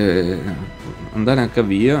andare anche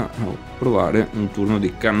via o provare un turno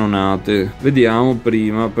di cannonate. Vediamo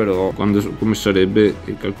prima però come sarebbe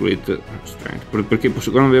il calculate strength, perché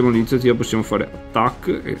quando abbiamo l'iniziativa possiamo fare attack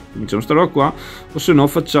e cominciamo sta roba qua, o se no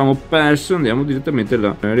facciamo pass, andiamo direttamente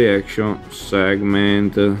alla reaction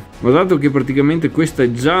segment. Guardate che praticamente questa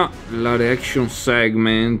è già la reaction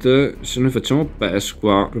segment, se noi facciamo pass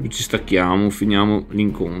qua proprio ci stacchiamo, finiamo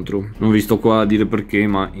l'incontro. Non vi sto qua a dire perché,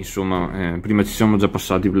 ma insomma prima ci siamo già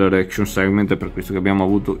passati per la reaction segment, è per questo che abbiamo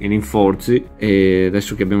avuto i rinforzi, e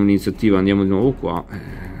adesso che abbiamo l'iniziativa andiamo di nuovo qua,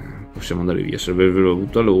 possiamo andare via. Se avrebbero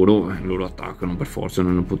avuto loro attaccano per forza,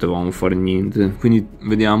 noi non potevamo fare niente, quindi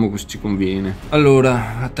vediamo cosa ci conviene.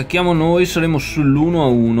 Allora attacchiamo noi, saremo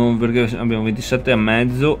sull'1-1 perché abbiamo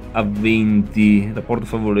 27,5 a 20 rapporto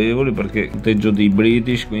favorevole, perché punteggio dei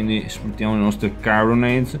British, quindi sfruttiamo le nostre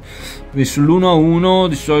carronades. Quindi sull'1-1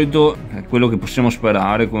 di solito è quello che possiamo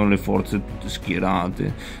sperare con le forze tutte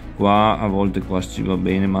schierate. Qua a volte qua ci va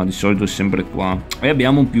bene, ma di solito è sempre qua, e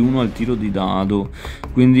abbiamo un +1 al tiro di dado,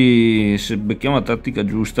 quindi se becchiamo la tattica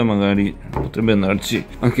giusta magari potrebbe andarci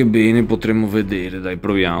anche bene, potremmo vedere. Dai,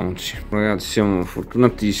 proviamoci ragazzi, siamo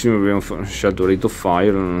fortunatissimi, abbiamo scelto rate of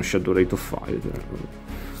fire, non ho scelto rate of fire.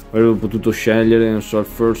 Avrei potuto scegliere, non so, il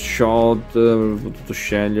first shot, avrei potuto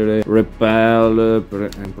scegliere repel per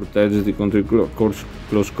proteggerti contro il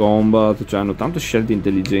close combat, cioè hanno tante scelte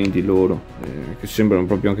intelligenti loro, che sembrano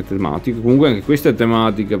proprio anche tematiche. Comunque anche questa è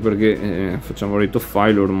tematica, perché facciamo rate of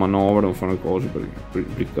fire, loro manovrano, fanno cose per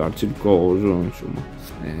applicarci il coso, insomma.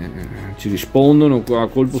 Ci rispondono qua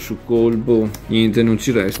colpo su colpo, niente, non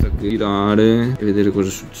ci resta che tirare e vedere cosa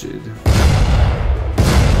succede.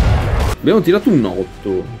 Abbiamo tirato un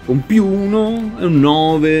 8 con +1 è un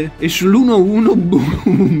 9, e sull'1-1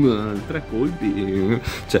 boom, 3 colpi,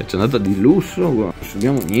 cioè c'è andata di lusso qua. Non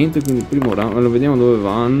subiamo niente, quindi il primo round. Allora vediamo dove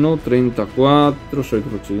vanno. 34, solito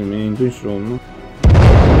procedimento, insomma.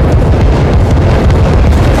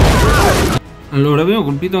 Allora abbiamo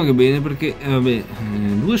colpito anche bene, perché vabbè,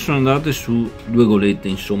 due sono andate su 2 golette,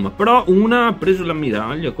 insomma, però una ha preso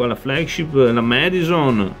l'ammiraglia qua, la flagship, la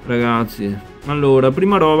Madison, ragazzi. Allora,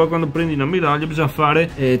 prima roba, quando prendi l'ammiraglia bisogna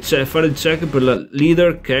fare il check per la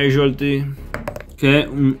leader casualty, che è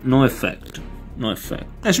un no effect.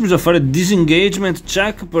 Adesso bisogna fare disengagement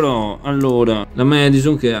check, però. Allora, la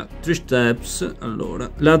Madison che ha 3 steps, allora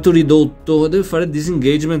lato ridotto, deve fare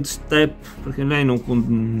disengagement step, perché lei non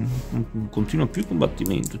continua più il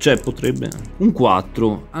combattimento, cioè potrebbe. Un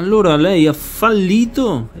 4, allora lei ha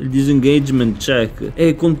fallito il disengagement check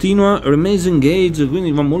e continua remains engaged,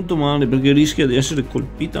 quindi va molto male, perché rischia di essere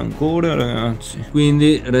colpita ancora, ragazzi.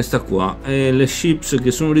 Quindi resta qua, e le ships che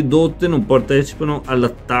sono ridotte non partecipano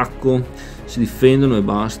all'attacco, si difendono e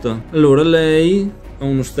basta. Allora lei ha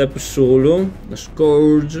uno step solo, la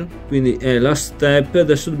Scourge, quindi è la step.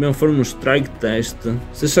 Adesso dobbiamo fare uno strike test,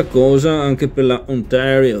 stessa cosa anche per la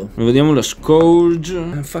Ontario. Vediamo la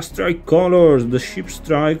Scourge, fa strike colors, the ship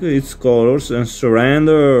strike its colors and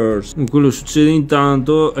surrenders. Quello che succede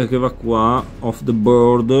intanto è che va qua off the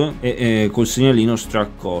board e col segnalino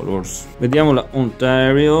strike colors. Vediamo la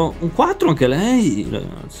Ontario, un 4 anche lei,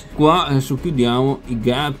 ragazzi. Qua adesso chiudiamo i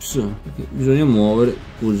gaps, perché bisogna muovere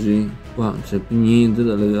così. Qua non c'è più niente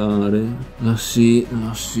da legare. La sì,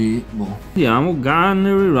 boh. Vediamo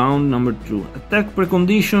gunnery round number 2. Attack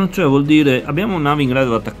precondition, cioè vuol dire abbiamo navi in grado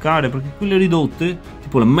di attaccare, perché quelle ridotte,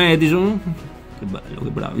 tipo la Madison, che bello, che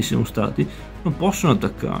bravi siamo stati, non possono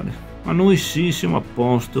attaccare, ma noi sì, siamo a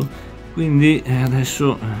posto. Quindi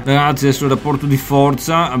adesso, ragazzi, adesso il rapporto di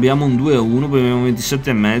forza abbiamo un 2-1, perché abbiamo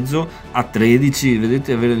 27,5 a 13.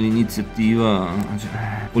 Vedete, avere l'iniziativa,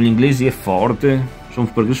 cioè, con gli inglesi è forte.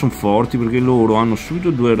 Perché sono forti, perché loro hanno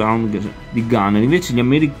subito 2 round di gunnery, invece gli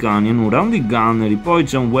americani hanno un round di gunnery, poi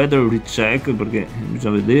c'è un weather recheck, perché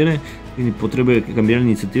bisogna vedere, quindi potrebbe cambiare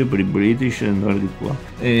l'iniziativa per i British e andare di qua,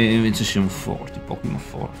 e invece siamo forti, pochi ma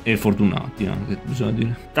forti, e fortunati anche, bisogna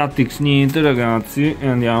dire. Tactics niente, ragazzi, e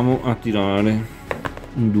andiamo a tirare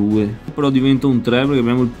un 2, però diventa un 3 perché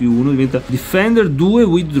abbiamo il +1, diventa defender 2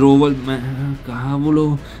 withdrawal, ma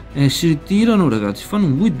cavolo, si ritirano, ragazzi, fanno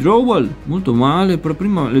un withdrawal molto male, però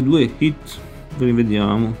prima le 2 hit ve li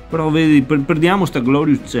vediamo, però vedi, perdiamo sta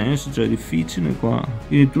glorious chance, cioè è difficile qua.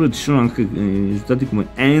 Addirittura ci sono anche risultati come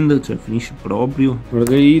end, cioè finisce proprio.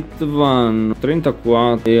 Guarda, le hit vanno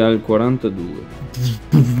 34 e al 42.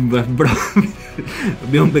 Bravi,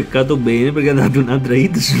 abbiamo beccato bene perché ha dato un'altra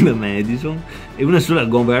hit sulla Madison e una sulla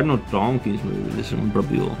Governor Tompkins. Siamo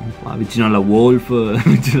proprio qua vicino alla Wolf,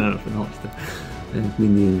 vicino alla nostra.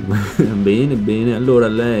 Quindi bene bene. Allora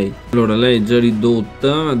lei è già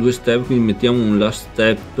ridotta a 2 step, quindi mettiamo un last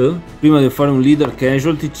step prima di fare un leader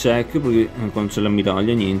casualty check, perché quando c'è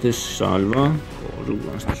l'ammiraglia niente, si salva.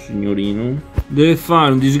 Questo signorino deve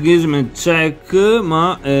fare un disengagement check,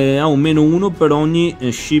 ma ha un -1 per ogni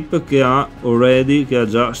ship che ha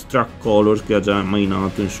già struck colors, che ha già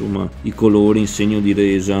mainato insomma i colori in segno di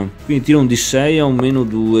resa. Quindi tira un D6, ha un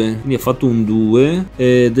 -2, quindi ha fatto un 2.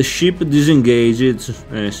 The ship disengaged,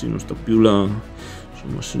 sì, non sta più là,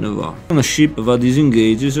 insomma se ne va. Una ship va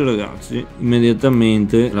disengaged, ragazzi,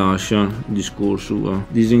 immediatamente lascia il discorso qua.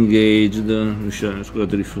 Disengaged,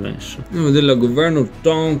 scusate, riflesso. Andiamo a vedere la Governor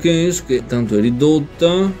Tompkins, che tanto è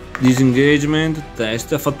ridotta. Disengagement,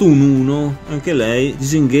 test, ha fatto un 1, anche lei.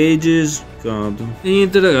 Disengages, e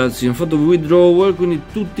niente ragazzi, hanno fatto withdrawal, quindi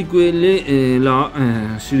tutti quelli là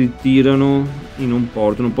si ritirano in un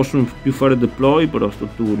porto, non possono più fare deploy per sto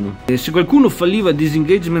turno. E se qualcuno falliva il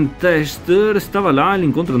disengagement test, restava là e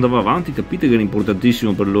l'incontro andava avanti. Capite che era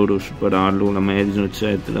importantissimo per loro superarlo, la Madison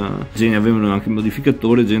eccetera. Gente avevano anche il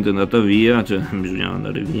modificatore, gente è andata via, cioè bisognava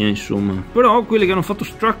andare via insomma. Però quelli che hanno fatto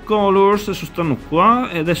struck colors adesso stanno qua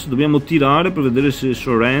e adesso dobbiamo tirare per vedere se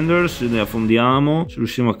surrender, se le affondiamo, se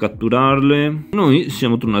riusciamo a catturarle. Noi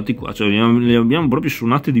siamo tornati qua, cioè li abbiamo proprio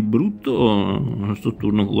suonati di brutto questo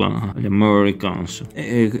turno qua agli Americans.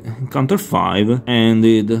 E counter 5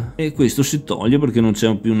 ended, e questo si toglie perché non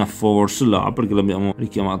c'è più una force là, perché l'abbiamo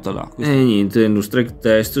richiamata là. E niente, lo strike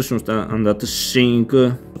test sono andate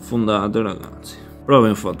sync fondate ragazzi, però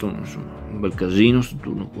abbiamo fatto insomma un bel casino sto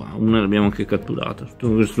turno qua. Una l'abbiamo anche catturata.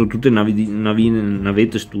 Sono tutte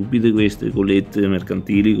navette stupide queste, golette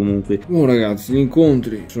mercantili comunque. Oh ragazzi, gli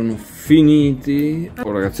incontri sono finiti.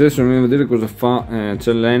 Oh ragazzi, adesso andiamo a vedere cosa fa.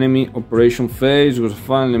 C'è l'enemy operation phase, cosa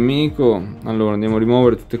fa il nemico. Allora andiamo a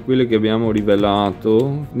rimuovere tutte quelle che abbiamo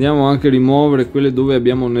rivelato. Andiamo anche a rimuovere quelle dove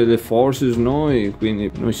abbiamo nelle forces noi, quindi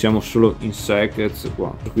noi siamo solo in sackets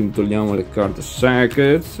qua, quindi togliamo le carte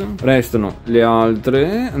sackets. Restano le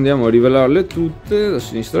altre, andiamo a rivelare tutte da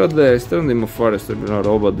sinistra a destra, andiamo a fare la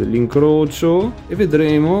roba dell'incrocio e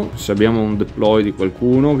vedremo se abbiamo un deploy di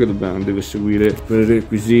qualcuno che deve seguire per i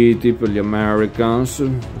requisiti per gli Americans,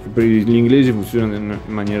 perché per gli inglesi funziona in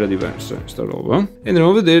maniera diversa questa roba, e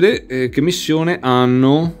andremo a vedere che missione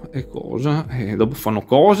hanno e cosa, e dopo fanno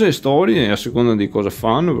cose e storie a seconda di cosa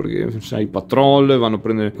fanno, perché sai, patrol vanno a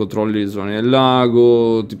prendere i controlli delle zone del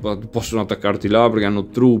lago, tipo, possono attaccarti là perché hanno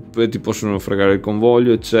truppe, ti possono fregare il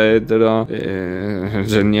convoglio eccetera.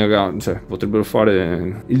 Cioè, potrebbero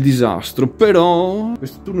fare il disastro, però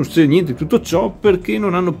questo turno non succede niente di tutto ciò perché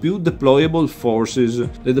non hanno più deployable forces.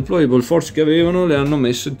 Le deployable forces che avevano le hanno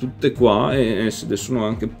messe tutte qua e se le sono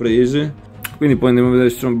anche prese. Quindi poi andiamo a vedere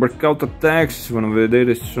se ci sono breakout attacks, si vanno a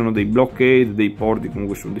vedere se ci sono dei blockade, dei porti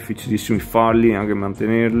comunque sono difficilissimi farli, anche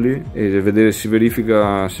mantenerli, e vedere si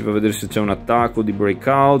verifica, si va a vedere se c'è un attacco di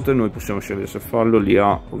breakout. Noi possiamo scegliere se farlo,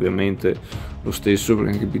 l'IA ovviamente lo stesso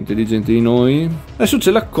perché è anche più intelligente di noi. Adesso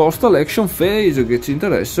c'è la coastal action phase che ci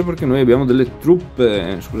interessa perché noi abbiamo delle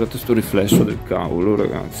truppe, scusate sto riflesso del cavolo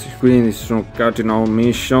ragazzi. Quindi ci sono cardinal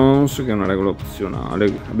missions, che è una regola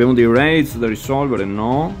opzionale, abbiamo dei raids da risolvere,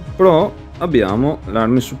 no, però abbiamo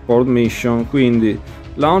l'army support mission, quindi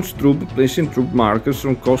launch troop, placing troop markers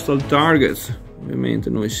on coastal targets. Ovviamente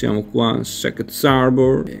noi siamo qua in Sackets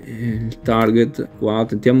Harbor, il target qua,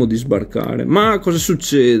 tentiamo di sbarcare, ma cosa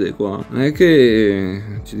succede qua? Non è che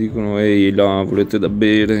ci dicono ehi là volete da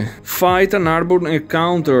bere. Fight an harbor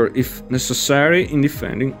encounter if necessary in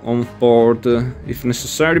defending on port. If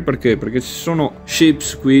necessary perché? Perché ci sono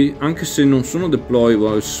ships qui, anche se non sono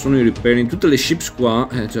deployable, ci sono i repairing, tutte le ships qua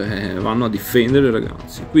cioè, vanno a difendere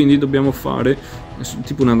ragazzi, quindi dobbiamo fare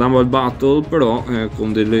tipo una naval battle però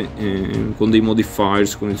con dei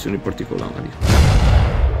modifiers, condizioni particolari.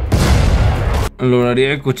 Allora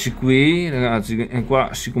rieccoci qui ragazzi, e qua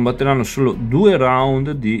si combatteranno solo 2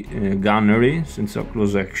 round di gunnery senza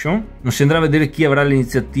close action. Non si andrà a vedere chi avrà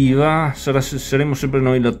l'iniziativa, saremo sempre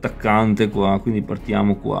noi l'attaccante qua, quindi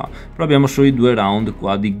partiamo qua, però abbiamo solo i 2 round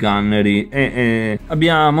qua di gunnery e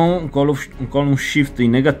abbiamo un column shift in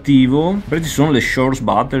negativo perché ci sono le shores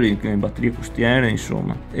battery, batterie costiere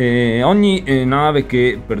insomma, e ogni nave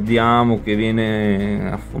che perdiamo, che viene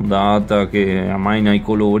affondata, che ammaina i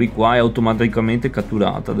colori qua, è automaticamente automaticamente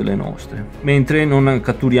catturata delle nostre, mentre non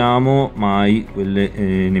catturiamo mai quelle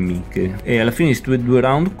nemiche. E alla fine di questi due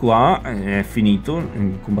round qua è finito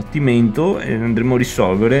il combattimento e andremo a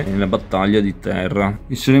risolvere la battaglia di terra.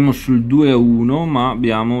 Saremo sul 2-1, ma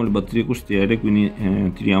abbiamo le batterie costiere, quindi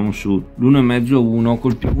tiriamo su l'1,5-1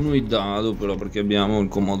 col +1 di dado, però, perché abbiamo il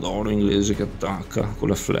Commodoro inglese che attacca con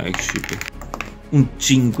la flagship. Un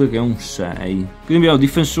 5 che è un 6, quindi abbiamo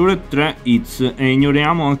difensore 3 hits e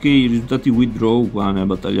ignoriamo anche i risultati withdraw qua nella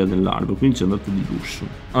battaglia dell'Arbor, quindi ci è andato di lusso.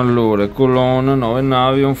 Allora, colonna 9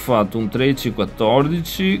 navi, abbiamo fatto un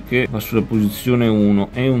 13-14 che va sulla posizione 1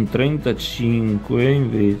 e un 35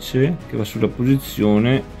 invece che va sulla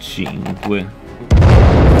posizione 5.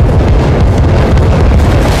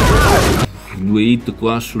 2 hit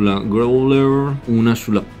qua sulla Growler, una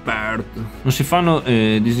sulla Perth. Non si fanno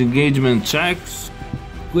disengagement checks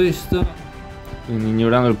questa, quindi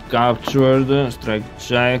ignorando il captured, strike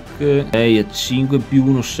check. Lei è 5 più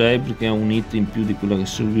 1 6 perché ha un hit in più di quella che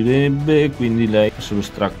servirebbe, quindi lei fa solo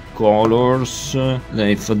strike colors.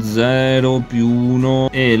 Lei fa 0 più 1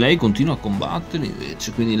 e lei continua a combattere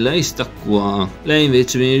invece, quindi lei sta qua. Lei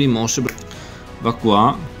invece viene rimossa, va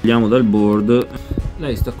qua, andiamo dal board.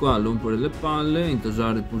 Lei sta qua a rompere le palle,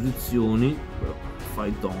 intasare posizioni, però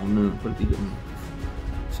fight on praticamente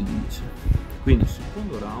si dice. Quindi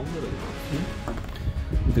secondo round, ragazzi,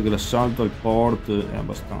 vedete che l'assalto al port è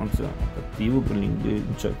abbastanza cattivo per gli inglesi,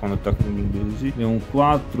 cioè quando attaccano gli inglesi. Abbiamo un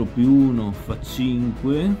 4 più 1 fa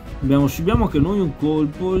 5, subiamo anche noi un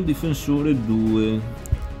colpo, il difensore 2,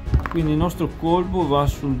 quindi il nostro colpo va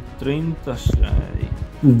sul 36.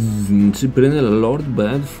 Si prende la Lord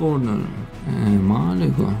Bedford,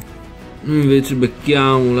 male qua. Noi invece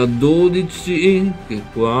becchiamo la 12 che è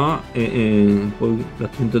qua e poi la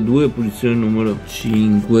 32 è posizione numero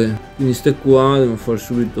 5, quindi ste qua devono fare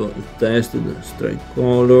subito il test del strike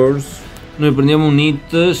colors. Noi prendiamo un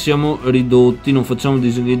hit, siamo ridotti, non facciamo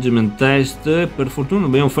disengagement test. Per fortuna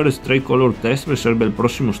dobbiamo fare strike color test perché sarebbe il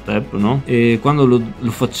prossimo step, no? E quando lo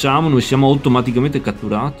facciamo noi siamo automaticamente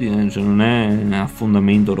catturati, cioè non è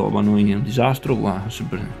affondamento roba, noi è un disastro qua, se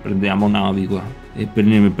prendiamo navi qua. E per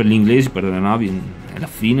gli inglesi per le navi è la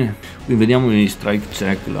fine. Quindi vediamo gli strike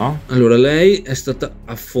check là. Allora lei è stata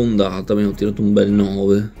affondata, abbiamo tirato un bel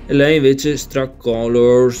 9 e lei invece strike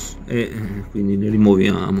colors e quindi ne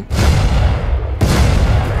rimuoviamo.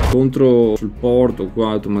 Contro sul porto qua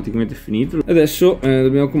automaticamente finito. Adesso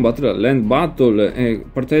dobbiamo combattere la land battle e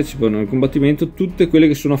partecipano al combattimento tutte quelle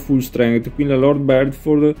che sono a full strength, quindi la Lord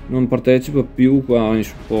Bedford non partecipa più qua in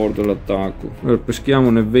supporto all'attacco. Allora peschiamo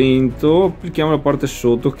un evento, applichiamo la parte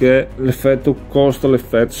sotto che è l'effetto coastal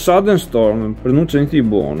effect sudden storm, pronuncia niente di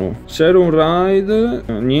buono. Se era un raid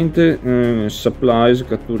niente supplies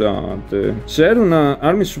catturate. Se era una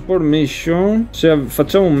army support mission, se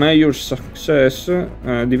facciamo un major success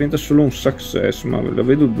diventa solo un success, ma la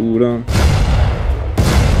vedo dura.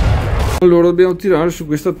 Allora dobbiamo tirare su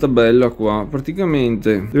questa tabella qua,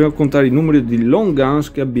 praticamente dobbiamo contare i numeri di long guns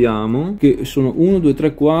che abbiamo, che sono 1 2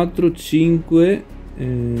 3 4 5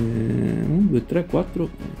 1 2 3 4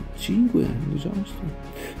 5, disastro,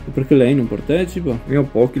 perché lei non partecipa. Abbiamo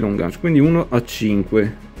pochi long guns, quindi 1 a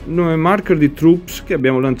 5. Il marker di troops che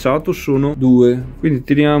abbiamo lanciato sono 2, quindi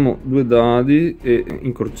tiriamo 2 dadi e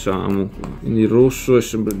incrociamo, quindi il rosso è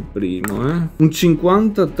sempre il primo, un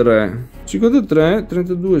 53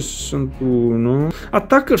 32 61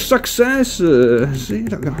 attacker success. Sì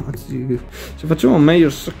ragazzi, se facciamo meglio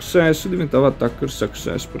success diventava attacker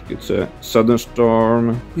success perché c'è sudden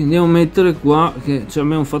storm, quindi andiamo a mettere qua che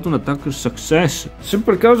abbiamo fatto un attacker success. Se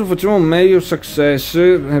per caso facciamo meglio success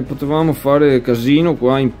potevamo fare casino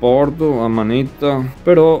qua in porto a manetta,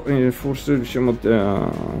 però forse riusciamo a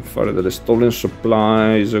fare delle stolen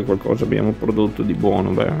supplies, qualcosa abbiamo prodotto di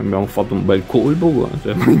buono. Beh, abbiamo fatto un bel colpo qua,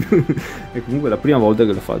 cioè, e comunque è la prima volta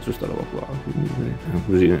che la faccio sta roba qua, quindi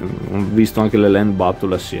così ho visto anche le land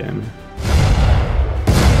battle assieme.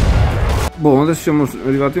 Boh, adesso siamo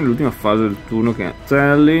arrivati nell'ultima fase del turno che è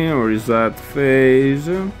tally o reset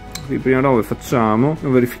phase. Quindi prima roba che facciamo è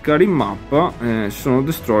verificare in mappa, sono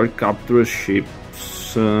destroy capture ship.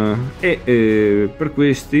 Per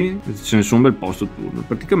questi ce ne sono un bel posto turno.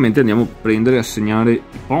 Praticamente andiamo a prendere e assegnare i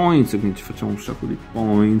points, quindi ci facciamo un sacco di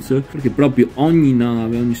points perché proprio ogni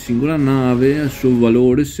nave, ogni singola nave ha il suo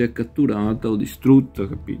valore se è catturata o distrutta,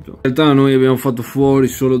 capito? In realtà noi abbiamo fatto fuori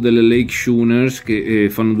solo delle Lake Schooners che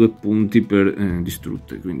fanno 2 punti per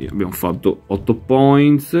distrutte, quindi abbiamo fatto 8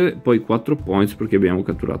 points, poi 4 points perché abbiamo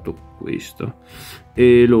catturato questa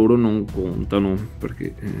e loro non contano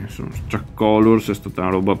perché sono track colors, è stata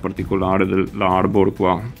una roba particolare dell'Arbor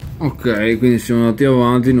qua. Ok, quindi siamo andati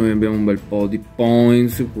avanti, noi abbiamo un bel po' di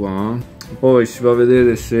points qua Poi si va a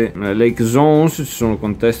vedere se Lake Zones, ci sono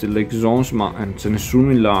contesti Lake Zones, ma non c'è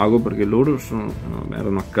nessuno in lago perché loro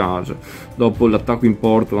erano a casa. Dopo l'attacco in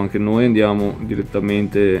porto anche noi andiamo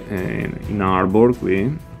direttamente in harbor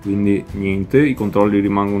qui, quindi niente, i controlli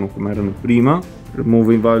rimangono come erano prima.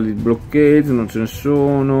 Remove invalid blockades, non ce ne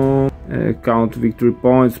sono. Count victory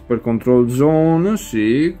points per control zone,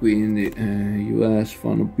 sì, quindi US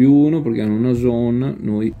fanno +1 perché hanno una zone,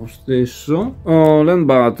 noi lo stesso. Land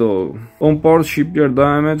battle, on port shipyard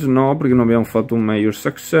damage, no, perché non abbiamo fatto un major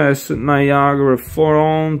success. Niagara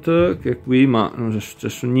front, che è qui ma non è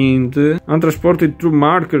successo niente. Untrasported troop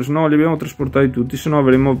markers, no, li abbiamo trasportati tutti, se no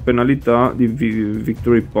avremo penalità di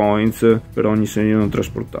victory points per ogni segno non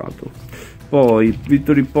trasportato. Poi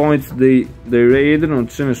victory points dei raid non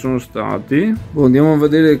ce ne sono stati. Andiamo a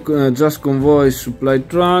vedere just convoy supply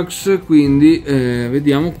trucks, quindi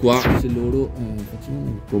vediamo qua se loro facciamo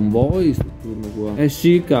un convoy sto turno qua.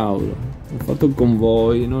 Sì, cavolo, ho fatto il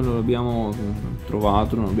convoy, noi non l'abbiamo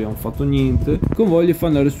trovato, non abbiamo fatto niente. Il convoy gli fa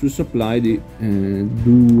andare sul supply di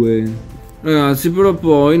 2. Ragazzi, però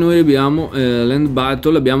poi noi abbiamo land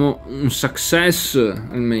battle, abbiamo un success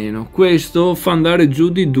almeno. Questo fa andare giù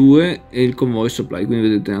di 2 e il convoy supply, quindi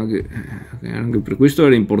vedete anche per questo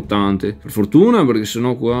era importante. Per fortuna, perché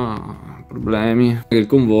sennò qua problemi. Il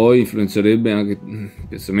convoy influenzerebbe anche il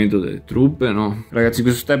piazzamento delle truppe, no? Ragazzi,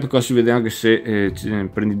 questo step qua si vede anche se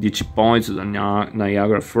prendi 10 points da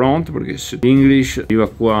Niagara front, perché se l'English arriva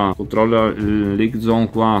qua, controlla il Lake Zone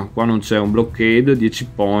qua non c'è un blockade, 10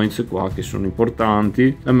 points qua che sono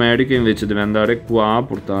importanti. L'America invece deve andare qua,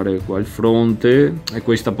 portare qua il fronte, e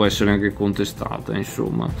questa può essere anche contestata,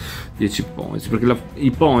 insomma, 10 points, perché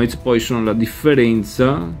i points poi sono la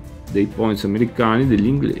differenza dei points americani, degli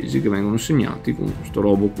inglesi, che vengono segnati con questo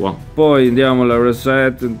robo qua. Poi andiamo alla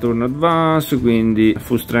reset and turn advance, quindi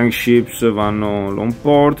full strength ships vanno long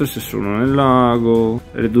port se sono nel lago,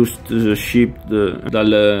 reduced ship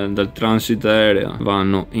dal transit area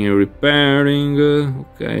vanno in repairing,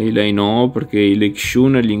 ok, lei no, perché i Lake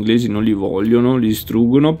Schooner gli inglesi non li vogliono, li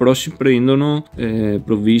distruggono, però si prendono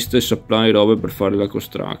provviste, supply, robe per fare la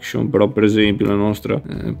construction. Però per esempio la nostra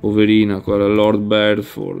poverina qua, la Lord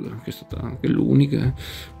Bedford, che è stata anche l'unica,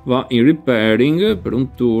 va in repairing per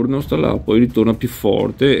un turno, sta là, poi ritorna più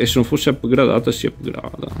forte, e se non fosse upgradata si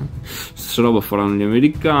upgrada. Stessa roba faranno gli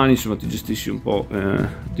americani, insomma ti gestisci un po'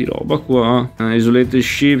 di roba qua. Isolated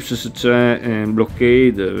ships, se c'è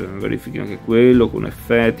blockade verifichi anche quello con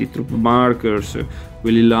effetti. Troop markers,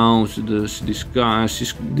 quelli launched si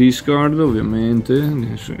discard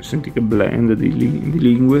ovviamente. Senti che blend di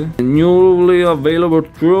lingue. Newly available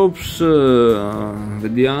troops,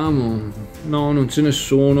 vediamo. No, non ce ne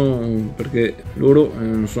sono, perché loro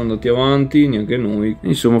non sono andati avanti, neanche noi.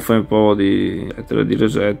 Insomma, fai un po' di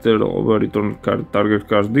reset, roba, return target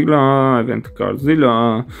cards di là, event cards di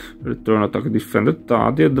là, return attack defend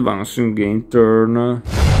attack, advancing game turn,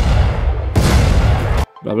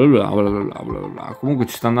 bla bla bla bla bla bla bla. Comunque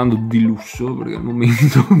ci sta andando di lusso, perché al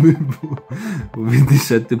momento ho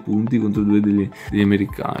 27 punti contro 2 degli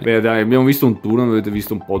americani. Beh dai, abbiamo visto un turno, avete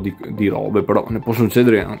visto un po' di robe, però ne possono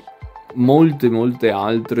succedere molte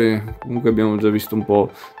altre. Comunque abbiamo già visto un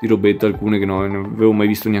po' di robetta, alcune che non avevo mai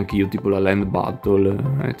visto neanche io, tipo la land battle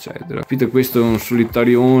eccetera. Capite, questo è un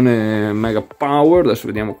solitarione mega power. Adesso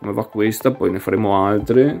vediamo come va questa, poi ne faremo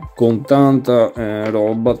altre con tanta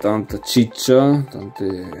roba, tanta ciccia,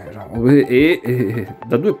 tante robe, e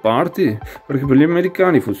da due parti, perché per gli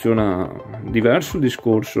americani funziona diverso il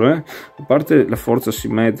discorso, a parte la forza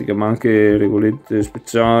simmetrica, ma anche regolette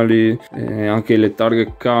speciali, anche le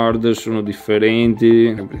target card sono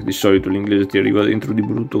differenti, perché di solito l'inglese ti arriva dentro di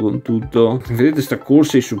brutto con tutto. Vedete sta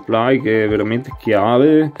corsa ai supply che è veramente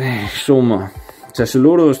chiave, insomma. Cioè, se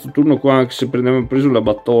loro questo turno qua, se prendevano preso la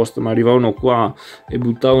batosta, ma arrivavano qua e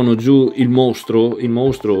buttavano giù il mostro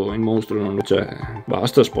non c'è,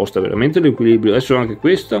 basta, sposta veramente l'equilibrio. Adesso anche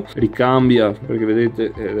questa ricambia, perché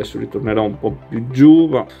vedete adesso ritornerà un po' più giù,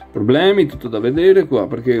 ma problemi, tutto da vedere qua,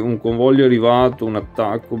 perché un convoglio arrivato, un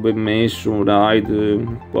attacco ben messo, un raid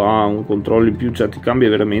qua, un controllo in più, cioè ti cambia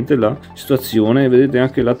veramente la situazione. Vedete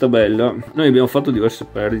anche la tabella, noi abbiamo fatto diverse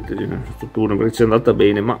perdite in questo turno perché ci è andata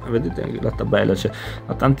bene, ma vedete anche la tabella, cioè,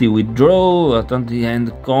 a tanti withdraw, a tanti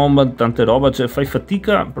end combat, tante roba, cioè fai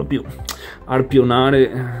fatica proprio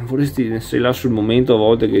arpionare, sei là sul momento a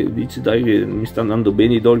volte che dici dai che mi sta andando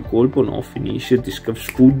bene, do il colpo, no, finisce, ti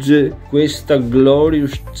sfugge questa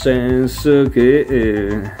glorious chance che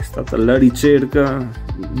è stata la ricerca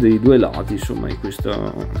dei due lati, insomma, in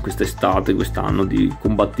quest'estate, quest'anno di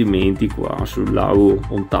combattimenti qua sul lago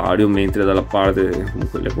Ontario, mentre dalla parte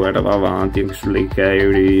comunque la guerra va avanti anche su Lake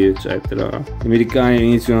Erie eccetera. Gli americani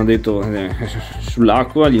all'inizio hanno detto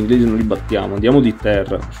sull'acqua gli inglesi non li battiamo, andiamo di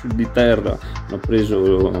terra. Di terra hanno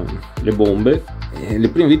preso le bombe e le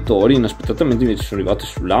prime vittorie inaspettatamente invece sono arrivate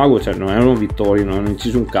sul lago, cioè non erano vittorie, non hanno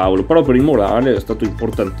inciso un cavolo, però per il morale è stato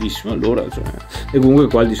importantissimo. Allora, cioè, e comunque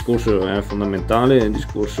qua il discorso è fondamentale, il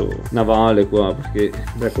discorso navale qua, perché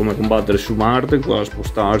è come combattere su Marte qua,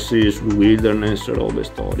 spostarsi sul wilderness, robe,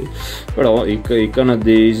 storie. Però i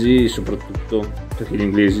canadesi, soprattutto perché gli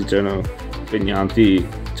inglesi c'erano impegnati,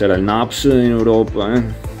 c'era il NAPS in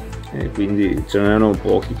Europa, e quindi ce n'erano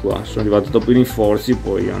pochi qua, sono arrivati dopo i rinforzi,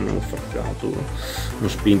 poi hanno fraccato, hanno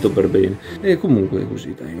spinto per bene. E comunque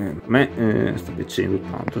così dai, a me sta piacendo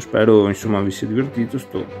tanto, spero insomma vi sia divertito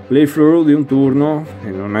sto playthrough di un turno,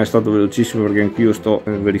 e non è stato velocissimo perché anch'io sto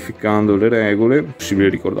verificando le regole, è possibile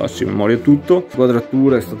ricordarsi a memoria tutto. La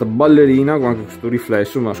quadratura è stata ballerina con anche questo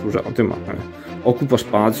riflesso, ma scusate, ma occupa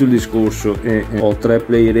spazio il discorso, e ho 3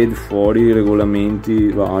 play raid fuori, regolamenti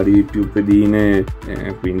vari, più pedine,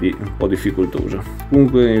 quindi un po' difficoltosa.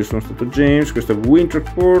 Comunque io sono stato James, questo è Winter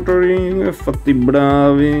Quartering, fatti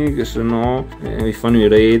bravi che se no vi fanno i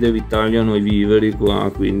raid e vi tagliano i viveri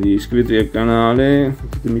qua, quindi iscrivetevi al canale,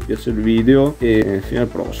 mettete mi piace il video e fino alla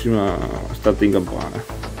prossima, state in campana,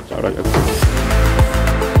 ciao ragazzi.